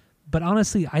 But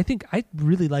honestly, I think I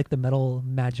really like the Metal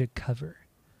Magic cover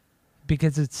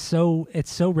because it's so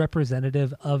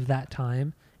representative of that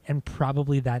time and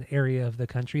probably that area of the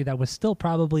country that was still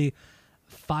probably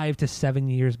 5 to 7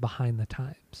 years behind the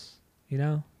times. You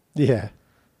know? Yeah.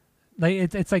 Like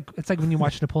it's like when you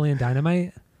watch Napoleon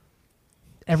Dynamite.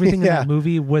 Everything in Yeah. that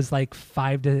movie was like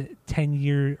 5 to 10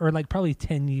 years, or like probably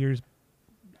 10 years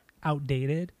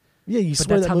outdated. Yeah, you But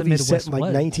swear that's that how the movie's set Midwest in like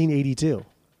was. 1982.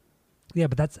 Yeah,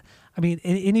 but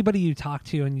anybody you talk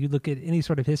to and you look at any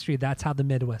sort of history, that's how the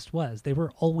Midwest was. They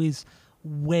were always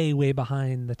way, way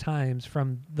behind the times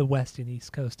from the West and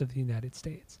East Coast of the United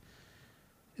States.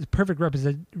 It's a perfect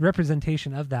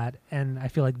representation of that, and I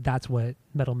feel like that's what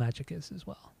Metal Magic is as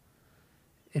well.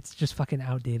 It's just fucking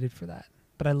outdated for that.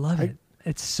 But I love it.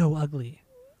 It's so ugly.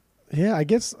 Yeah, I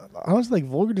guess honestly, like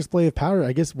Vulgar Display of Power,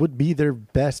 I guess would be their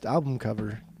best album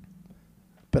cover,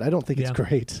 but I don't think it's Yeah.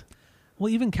 great. Well,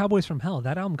 even Cowboys from Hell,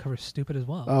 that album cover is stupid as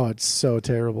well. Oh, it's so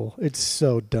terrible. It's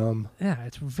so dumb. Yeah,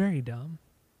 it's very dumb.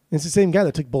 It's the same guy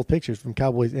that took both pictures from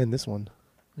Cowboys and this one.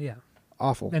 Yeah.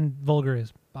 Awful. And Vulgar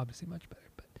is obviously much better,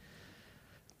 but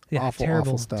yeah, Awful, terrible,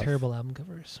 awful stuff. terrible album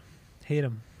covers. Hate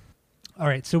them. All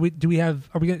right, so do we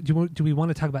want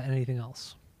to talk about anything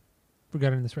else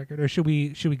regarding this record, or should we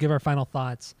give our final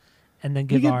thoughts and then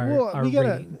give our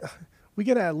rating? We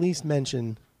gotta at least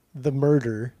mention the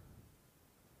murder.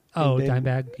 Oh, and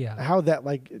Dimebag, yeah. How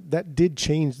that did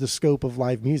change the scope of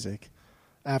live music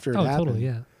after it happened. Totally,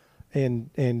 yeah. And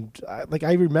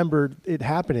I remember it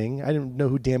happening. I didn't know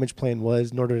who Damage Plan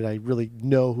was, nor did I really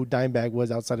know who Dimebag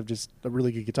was outside of just a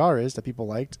really good guitarist that people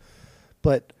liked.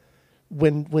 But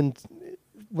when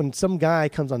some guy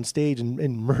comes on stage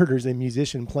and murders a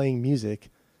musician playing music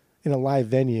in a live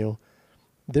venue,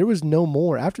 there was no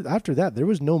more after that. There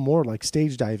was no more like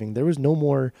stage diving. There was no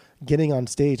more getting on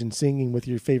stage and singing with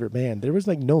your favorite band. There was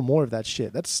like no more of that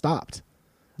shit. That stopped.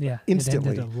 Yeah,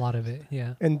 instantly. It ended a lot of it.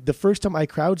 Yeah, And the first time I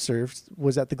crowd surfed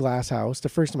was at the Glass House. The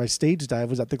first time I stage dive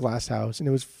was at the Glass House, and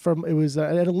it was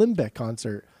at a Limbeck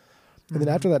concert. And then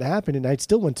after that happened, and I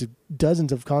still went to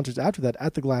dozens of concerts after that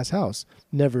at the Glass House.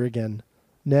 Never again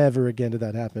did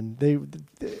that happen. They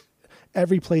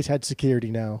every place had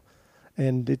security now,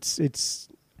 and it's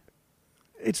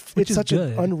such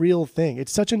an unreal thing.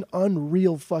 It's such an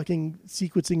unreal fucking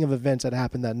sequencing of events that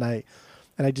happened that night,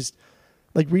 and I just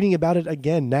like reading about it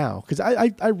again now because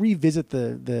I revisit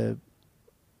that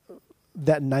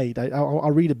night.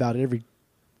 I'll read about it every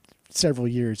several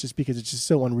years just because it's just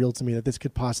so unreal to me that this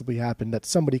could possibly happen, that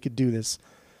somebody could do this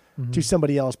to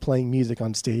somebody else playing music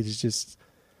on stage. It's just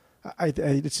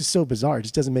it's just so bizarre. It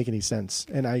just doesn't make any sense.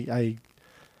 And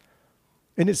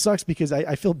and it sucks because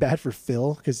I feel bad for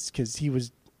Phil because he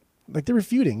was like, they were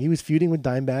feuding. He was feuding with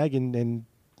Dimebag and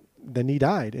then he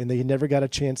died and they never got a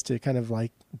chance to kind of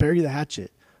like bury the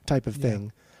hatchet type of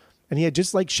thing. And he had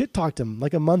just like shit talked him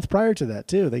like a month prior to that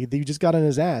too. They just got on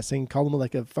his ass and called him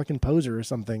like a fucking poser or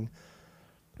something.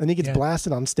 And he gets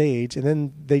blasted on stage, and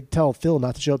then they tell Phil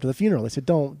not to show up to the funeral. They said,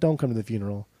 "Don't come to the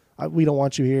funeral. We don't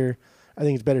want you here. I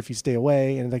think it's better if you stay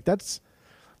away." And like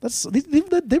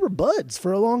they were buds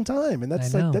for a long time, and that's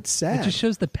sad. It just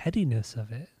shows the pettiness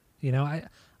of it. You know,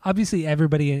 obviously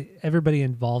everybody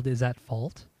involved is at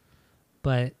fault,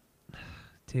 but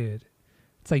dude,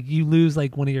 it's like you lose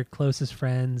like one of your closest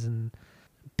friends and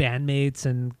bandmates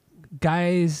and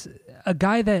a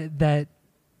guy that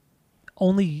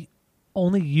only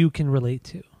you can relate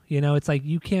to. You know, it's like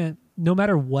you can't, no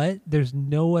matter what, there's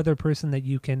no other person that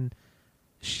you can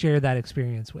share that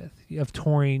experience with, of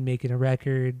touring, making a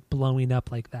record, blowing up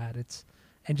like that.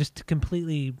 And just to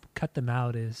completely cut them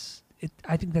out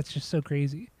I think that's just so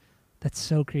crazy. That's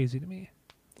so crazy to me.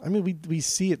 I mean, we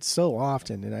see it so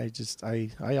often, and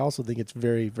I also think it's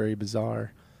very, very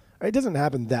bizarre. It doesn't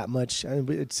happen that much. I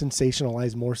mean, it's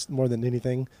sensationalized more than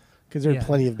anything, because there are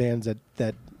plenty of bands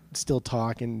that still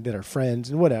talk and that are friends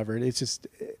and whatever. It's just,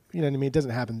 you know what I mean? It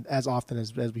doesn't happen as often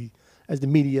as the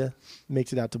media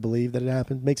makes it out to believe that it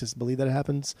happens, makes us believe that it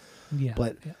happens. Yeah.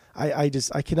 But I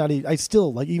cannot even, I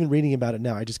still, like, even reading about it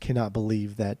now, I just cannot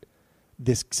believe that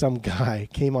some guy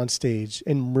came on stage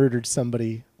and murdered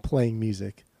somebody playing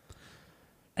music.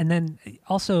 And then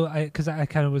also, because I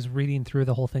kind of was reading through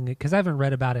the whole thing, because I haven't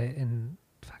read about it in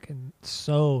fucking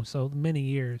so many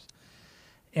years.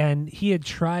 And he had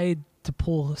tried to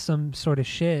pull some sort of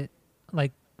shit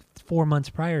like 4 months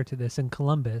prior to this in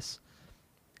Columbus.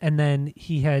 And then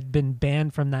he had been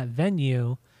banned from that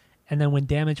venue. And then when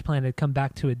Damage Plan had come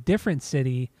back to a different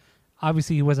city,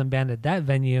 obviously he wasn't banned at that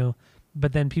venue.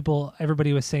 But then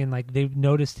everybody was saying like they've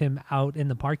noticed him out in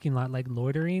the parking lot, like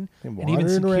loitering, and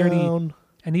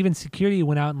even security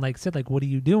went out and like said like, "What are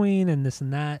you doing?" and this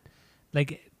and that.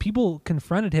 Like people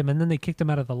confronted him, and then they kicked him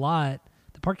out of the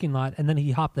parking lot, and then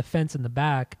he hopped the fence in the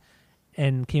back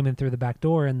and came in through the back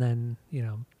door, and then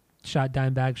shot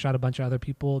Dimebag, shot a bunch of other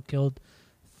people, killed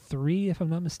 3, if I'm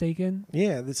not mistaken.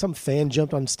 Yeah, some fan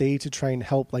jumped on stage to try and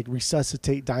help like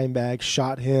resuscitate Dimebag,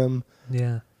 shot him.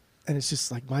 Yeah. And it's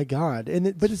just like, my God.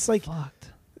 But it's like, fucked.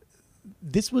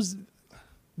 This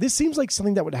seems like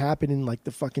something that would happen in like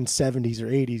the fucking 70s or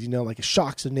 80s, like a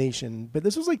shocks a nation. But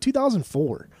this was like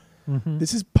 2004. Mm-hmm.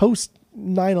 This is post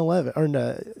 9/11, or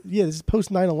this is post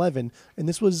 9/11, and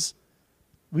this was,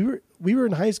 we were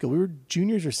in high school. We were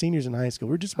juniors or seniors in high school.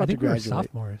 We were just about to graduate. We were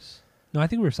sophomores. No, I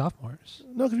think we were sophomores.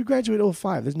 No, because we graduated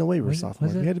 2005. There's no way we were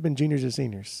sophomores. We had to have been juniors or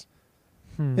seniors.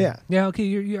 Yeah. Yeah.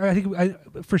 Okay. I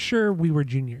think for sure we were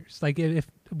juniors. Like if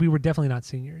we were definitely not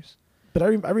seniors. But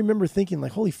I remember thinking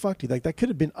like, holy fuck, dude! Like that could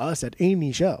have been us at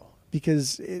any show,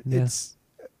 because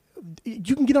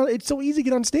you can get on. It's so easy to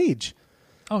get on stage.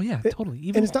 Oh yeah, totally.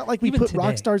 And it's not like we put today.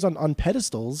 rock stars on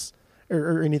pedestals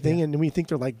or anything, and we think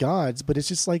they're like gods. But it's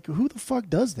just like, who the fuck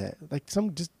does that? Like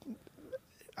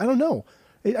I don't know.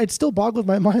 It still boggles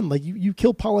my mind. Like you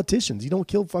kill politicians, you don't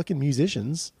kill fucking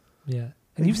musicians. Yeah.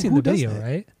 And you've seen the video,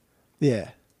 right?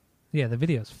 Yeah. Yeah, the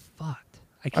video's fucked.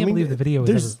 I can't believe the video was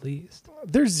ever released.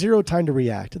 There's zero time to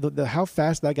react. How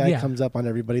fast that guy comes up on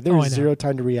everybody. There's zero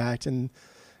time to react. And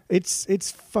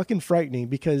it's fucking frightening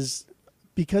because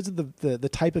of the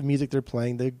type of music they're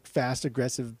playing, the fast,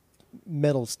 aggressive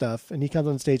metal stuff, and he comes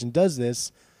on stage and does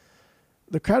this,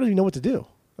 the crowd doesn't even know what to do.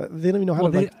 They don't even know how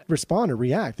to respond or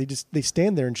react. They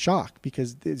stand there in shock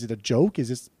because, is it a joke? Is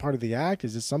this part of the act?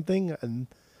 Is this something? And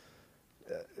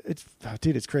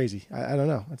it's crazy. I don't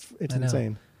know. It's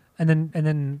insane. And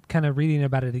then kind of reading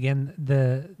about it again,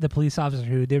 the police officer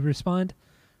who did respond,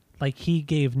 like he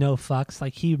gave no fucks.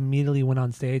 Like he immediately went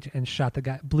on stage and shot the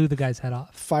guy, blew the guy's head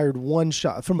off. Fired one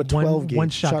shot from a 12 gauge. One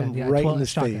shotgun, shot him right in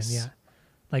his face. Yeah.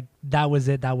 Like that was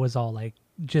it. That was all. Like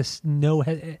just no,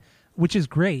 which is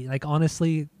great. Like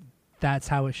honestly, that's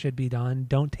how it should be done.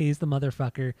 Don't tase the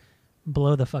motherfucker,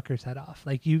 blow the fucker's head off.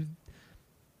 Like you,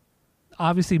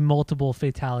 obviously multiple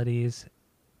fatalities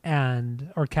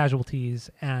or casualties,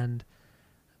 and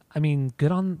I mean,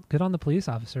 good on the police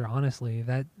officer. Honestly,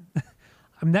 that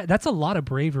I mean that's a lot of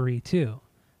bravery too.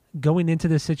 Going into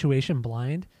this situation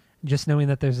blind, just knowing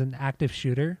that there's an active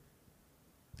shooter,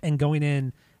 and going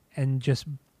in and just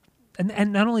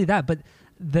and not only that, but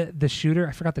the shooter,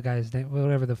 I forgot the guy's name,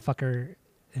 whatever the fucker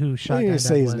who shot. I don't even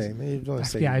say his was. name. You don't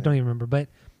say I don't even remember, but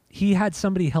he had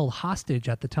somebody held hostage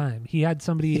at the time. He had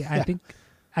somebody, I think.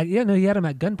 He had him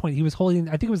at gunpoint. He was holding,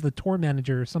 I think it was the tour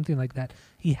manager or something like that.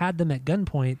 He had them at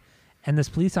gunpoint, and this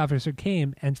police officer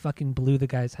came and fucking blew the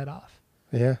guy's head off.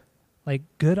 Yeah. Like,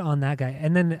 good on that guy.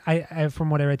 And then I from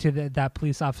what I read too, that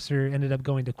police officer ended up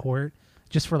going to court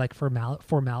just for like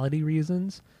formality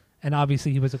reasons. And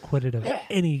obviously he was acquitted of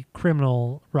any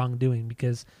criminal wrongdoing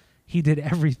because he did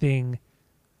everything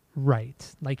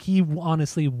right. Like, he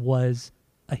honestly was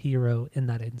a hero in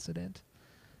that incident.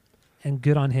 And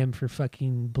good on him for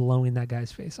fucking blowing that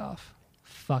guy's face off.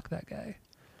 Fuck that guy.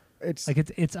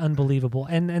 It's unbelievable.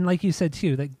 And like you said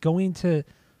too, like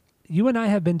you and I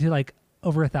have been to like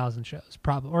over 1,000 shows,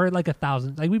 probably, or like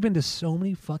 1,000. Like we've been to so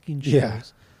many fucking shows. Yeah,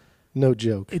 no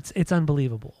joke. It's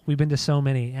unbelievable. We've been to so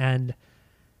many, and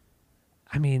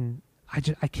I mean,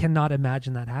 I cannot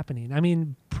imagine that happening. I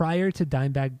mean, prior to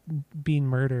Dimebag being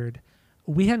murdered,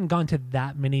 we hadn't gone to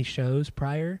that many shows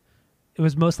prior. It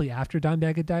was mostly after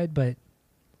Dimebag had died, but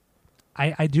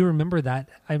I do remember that.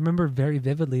 I remember very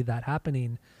vividly that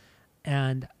happening.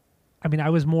 And I mean, I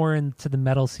was more into the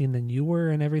metal scene than you were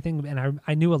and everything. And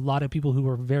I knew a lot of people who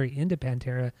were very into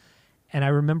Pantera. And I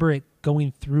remember it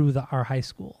going through our high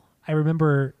school. I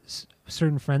remember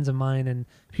certain friends of mine and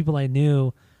people I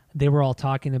knew, they were all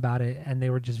talking about it, and they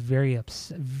were just very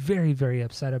upset, very, very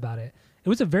upset about it. It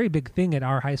was a very big thing at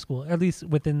our high school, at least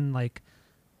within like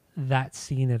that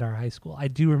scene at our high school. I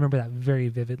do remember that very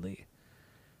vividly.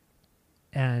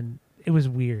 And it was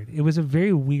weird. It was a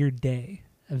very weird day.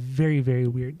 A very, very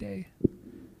weird day.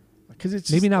 Because it's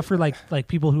maybe not for like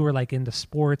people who were like into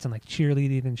sports and like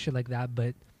cheerleading and shit like that,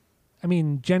 but I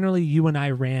mean, generally you and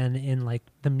I ran in like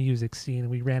the music scene.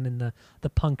 We ran in the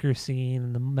punker scene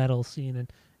and the metal scene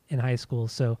in high school.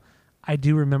 So I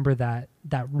do remember that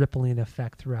rippling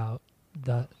effect throughout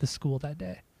the school that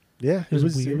day. Yeah, it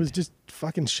was just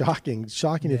fucking shocking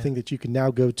to think that you can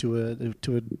now go to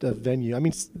a venue. I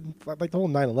mean, like the whole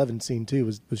 9/11 scene too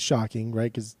was shocking,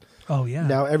 right? Because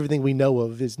now everything we know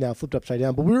of is now flipped upside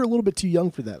down. But we were a little bit too young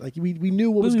for that. Like we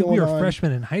knew what was going on. We were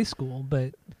freshmen in high school,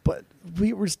 but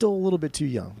we were still a little bit too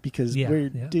young because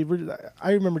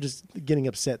I remember just getting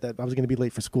upset that I was going to be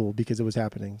late for school because it was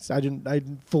happening. So I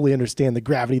didn't fully understand the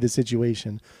gravity of the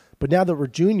situation. But now that we're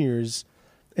juniors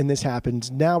and this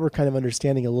happens, now we're kind of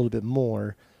understanding a little bit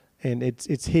more, and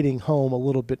it's hitting home a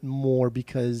little bit more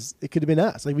because it could have been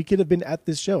us. Like we could have been at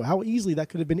this show. How easily that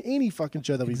could have been any fucking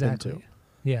show that we've been to.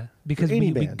 Yeah, because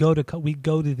we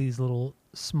go to these little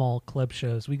small club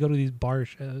shows. We go to these bar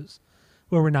shows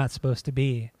where we're not supposed to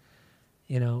be.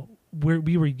 You know,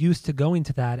 we were used to going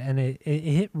to that, and it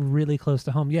hit really close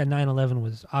to home. Yeah, 9/11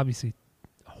 was obviously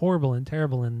horrible and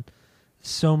terrible, and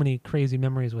so many crazy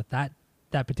memories with that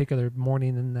particular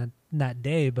morning and that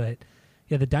day. But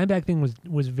yeah, the Dimebag thing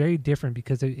was very different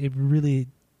because it really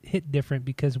hit different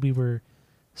because we were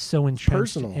so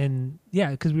entrenched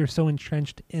because we were so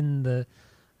entrenched in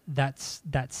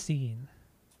that scene,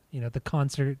 you know, the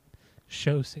concert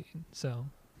show scene. So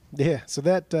so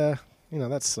that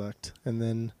that sucked. And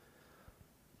then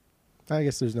I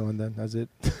guess there's no one then. That's it.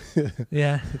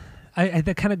 Yeah, I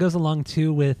that kind of goes along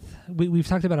too with we've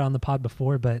talked about it on the pod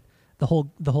before, but the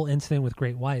whole incident with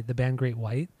Great White, the band Great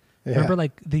White. Yeah. Remember,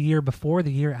 like the year before,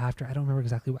 the year after, I don't remember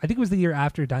exactly. I think it was the year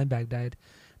after Dimebag died.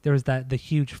 There was the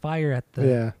huge fire at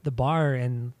the bar,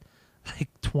 and like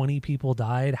 20 people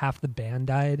died. Half the band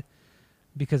died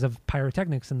because of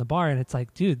pyrotechnics in the bar. And it's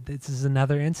like, dude, this is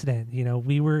another incident. You know,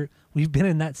 we've been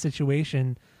in that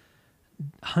situation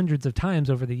hundreds of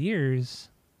times over the years,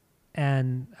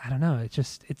 and I don't know. It's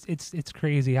just it's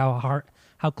crazy how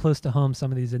close to home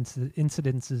some of these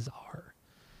incidences are.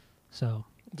 So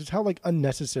just how like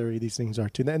unnecessary these things are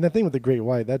too. And the thing with the Great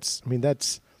White, that's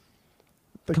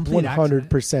like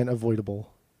 100% avoidable.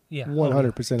 Yeah,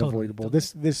 100% avoidable.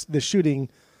 Totally. This shooting,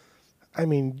 I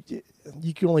mean,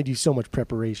 you can only do so much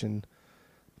preparation,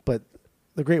 but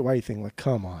the Great White thing, like,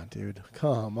 come on, dude,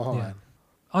 come on.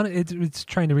 Yeah. It's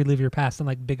trying to relive your past in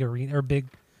like big arena or big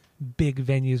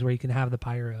venues where you can have the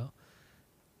pyro,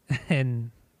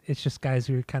 and it's just guys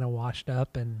who are kind of washed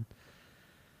up, and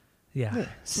Yeah,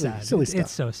 sad. silly stuff.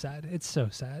 It's so sad. It's so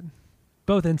sad.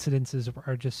 Both incidences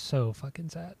are just so fucking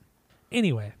sad.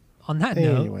 Anyway, on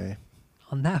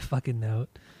that fucking note,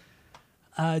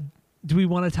 do we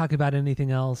want to talk about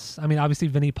anything else? I mean, obviously,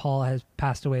 Vinnie Paul has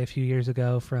passed away a few years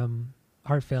ago from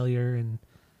heart failure, and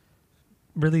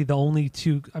really the only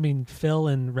two. I mean, Phil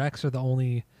and Rex are the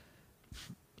only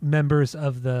members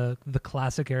of the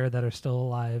classic era that are still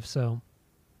alive. So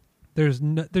there's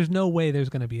no way there's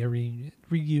going to be a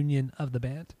reunion of the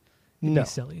band. It'd be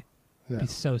silly. It'd be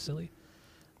so silly.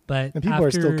 But and people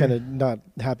are still kind of not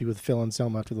happy with Phil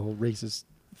Anselmo after the whole racist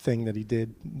thing that he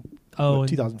did.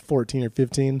 2014 or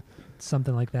 15,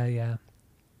 something like that. Yeah,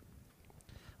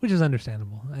 which is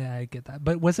understandable. I get that.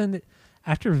 But wasn't it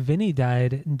after Vinny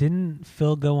died? Didn't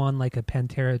Phil go on like a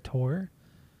Pantera tour,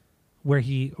 where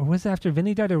or was it after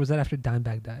Vinny died, or was that after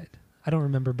Dimebag died? I don't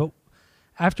remember. But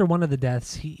after one of the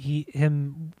deaths,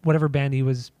 him whatever band he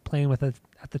was playing with at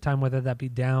the time, whether that be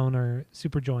Down or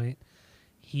Superjoint,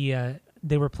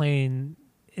 they were playing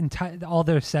all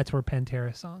their sets were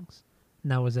Pantera songs.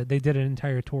 And that was it. They did an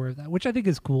entire tour of that, which I think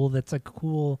is cool. That's a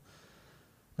cool,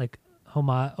 like,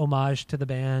 homage to the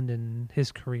band and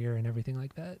his career and everything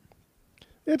like that.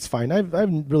 It's fine. I've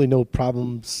really no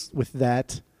problems with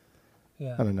that.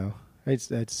 Yeah. I don't know. I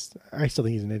still think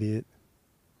he's an idiot.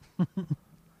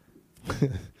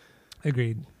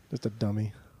 Agreed. Just a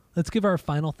dummy. Let's give our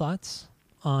final thoughts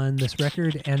on this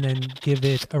record and then give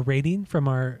it a rating from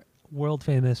our world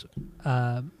famous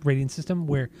rating system,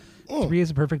 where 3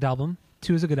 is a perfect album,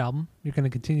 2 is a good album you're going to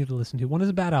continue to listen to, 1 is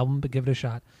a bad album but give it a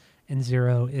shot, and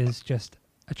 0 is just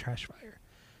a trash fire.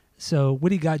 So what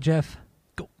do you got, Jeff?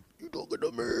 Go. You talking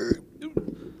to me?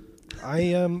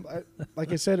 I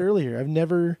like I said earlier, I've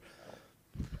never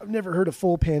heard a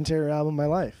full Pantera album in my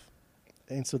life,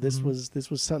 and so this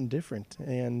was something different,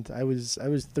 and I was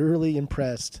thoroughly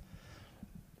impressed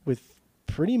with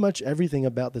pretty much everything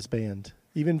about this band.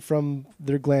 Even from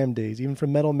their glam days, even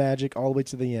from Metal Magic all the way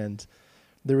to the end,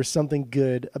 there was something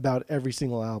good about every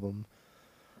single album.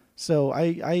 So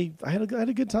I had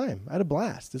a good time. I had a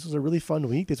blast. This was a really fun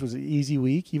week. This was an easy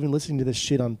week. Even listening to this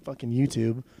shit on fucking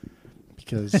YouTube,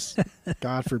 because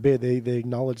God forbid they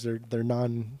acknowledge their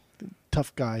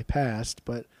non-tough guy past.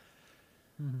 But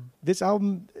this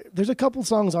album, there's a couple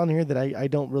songs on here that I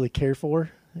don't really care for.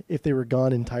 If they were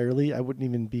gone entirely, I wouldn't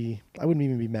even be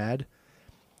mad.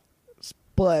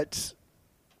 But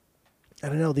I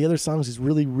don't know. The other songs just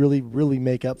really, really, really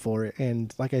make up for it.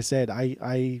 And like I said,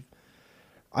 I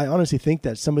honestly think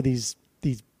that some of these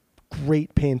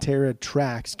great Pantera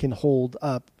tracks can hold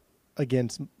up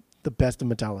against the best of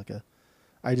Metallica.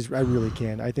 I really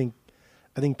can. I think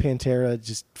Pantera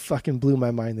just fucking blew my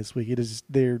mind this week. It is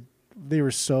they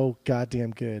were so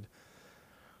goddamn good.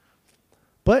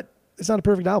 But it's not a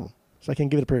perfect album, so I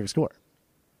can't give it a perfect score.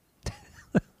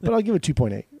 But I'll give it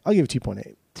 2.8. I'll give it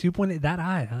 2.8. 2.8, that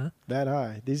high, huh? That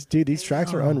high. These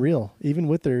tracks are unreal. Even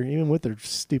with their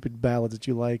stupid ballads that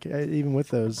you like, even with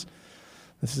those,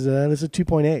 this is a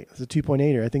 2.8. It's a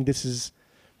 2.8er. I think this is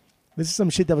some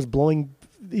shit that was blowing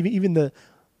even the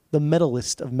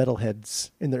metalist of metalheads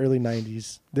in the early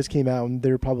 90s. This came out and they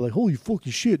were probably like, "Holy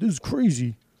fucking shit, this is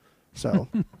crazy." So,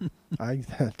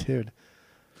 dude.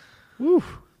 Woo.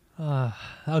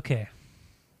 Okay.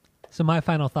 So my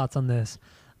final thoughts on this.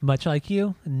 Much like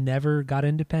you, never got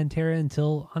into Pantera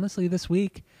until, honestly, this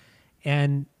week.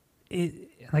 And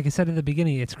like I said at the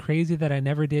beginning, it's crazy that I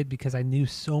never did, because I knew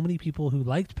so many people who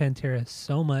liked Pantera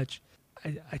so much.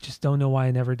 I just don't know why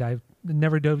I never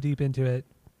dove deep into it.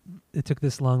 It took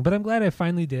this long, but I'm glad I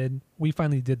finally did. We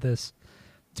finally did this.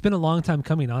 It's been a long time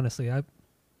coming, honestly.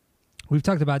 We've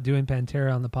talked about doing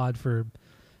Pantera on the pod for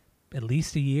at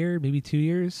least a year, maybe 2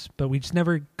 years, but we just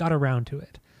never got around to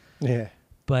it. Yeah.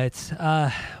 But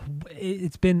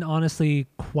it's been honestly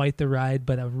quite the ride,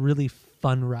 but a really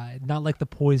fun ride. Not like the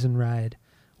Poison ride,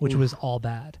 which was all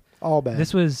bad. All bad.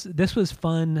 This was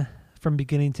fun from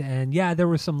beginning to end. Yeah, there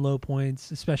were some low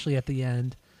points, especially at the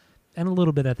end, and a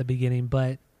little bit at the beginning,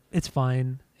 but it's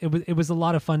fine. It was a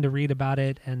lot of fun to read about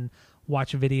it and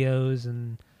watch videos,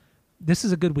 and this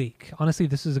is a good week. Honestly,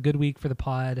 this is a good week for the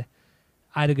pod.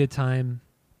 I had a good time.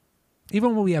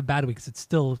 Even when we have bad weeks, it's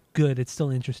still good. It's still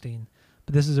interesting.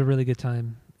 But this is a really good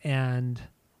time. And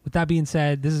with that being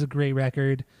said, this is a great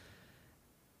record.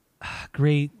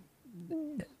 Great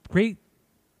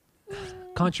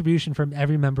contribution from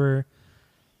every member.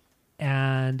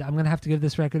 And I'm going to have to give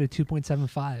this record a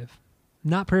 2.75.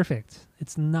 Not perfect.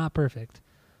 It's not perfect.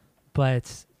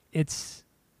 But it's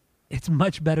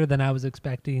much better than I was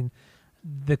expecting.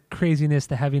 The craziness,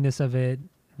 the heaviness of it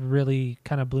really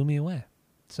kind of blew me away.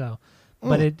 So,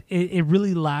 but it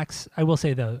really lacks, I will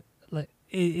say though,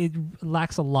 it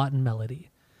lacks a lot in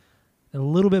melody. A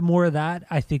little bit more of that,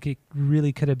 I think it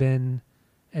really could have been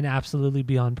an absolutely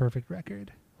beyond perfect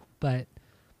record. But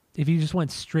if you just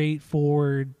went straight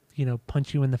forward,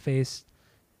 punch you in the face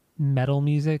metal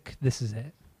music, this is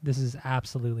it. This is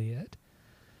absolutely it.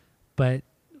 But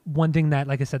one thing that,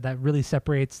 like I said, that really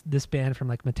separates this band from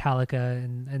like Metallica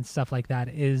and stuff like that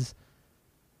is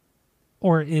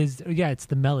it's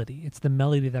the melody. It's the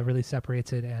melody that really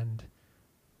separates it, and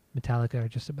Metallica are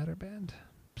just a better band.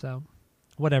 So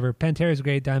whatever. Pantera's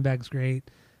great. Dimebag's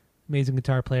great. Amazing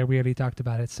guitar player. We already talked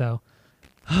about it. So,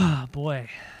 boy.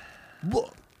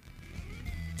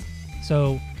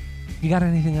 So, you got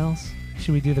anything else?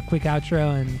 Should we do the quick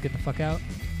outro and get the fuck out?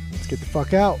 Let's get the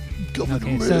fuck out.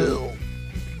 Okay, so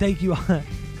thank you all.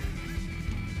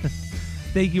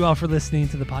 Thank you all for listening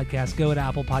to the podcast. Go to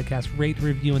Apple Podcasts, rate,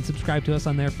 review, and subscribe to us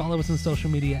on there. Follow us on social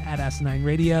media at Asinine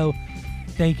Radio.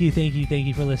 Thank you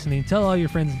for listening. Tell all your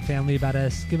friends and family about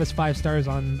us. Give us 5 stars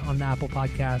on the Apple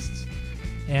Podcasts.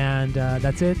 And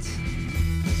that's it.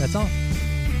 That's all.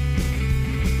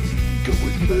 Go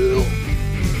with Bill.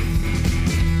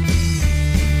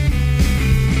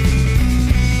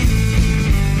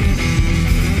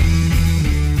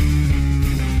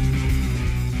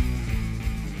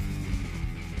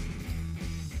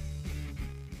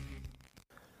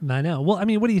 I know. Well, I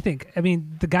mean, what do you think? I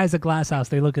mean, the guys at Glass House,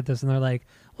 they look at this and they're like,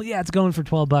 well, yeah, it's going for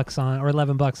 $12 or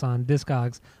 $11 on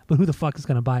Discogs, but who the fuck is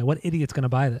going to buy it? What idiot's going to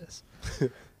buy this?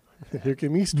 Here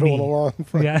came me strolling along.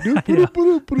 Yeah.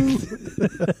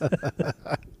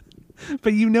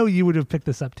 But you would have picked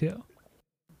this up too.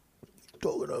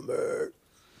 Talking to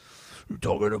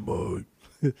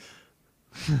me.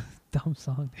 Dumb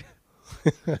song.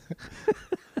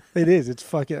 It is. It's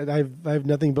fucking. I have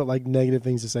nothing but like negative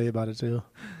things to say about it too.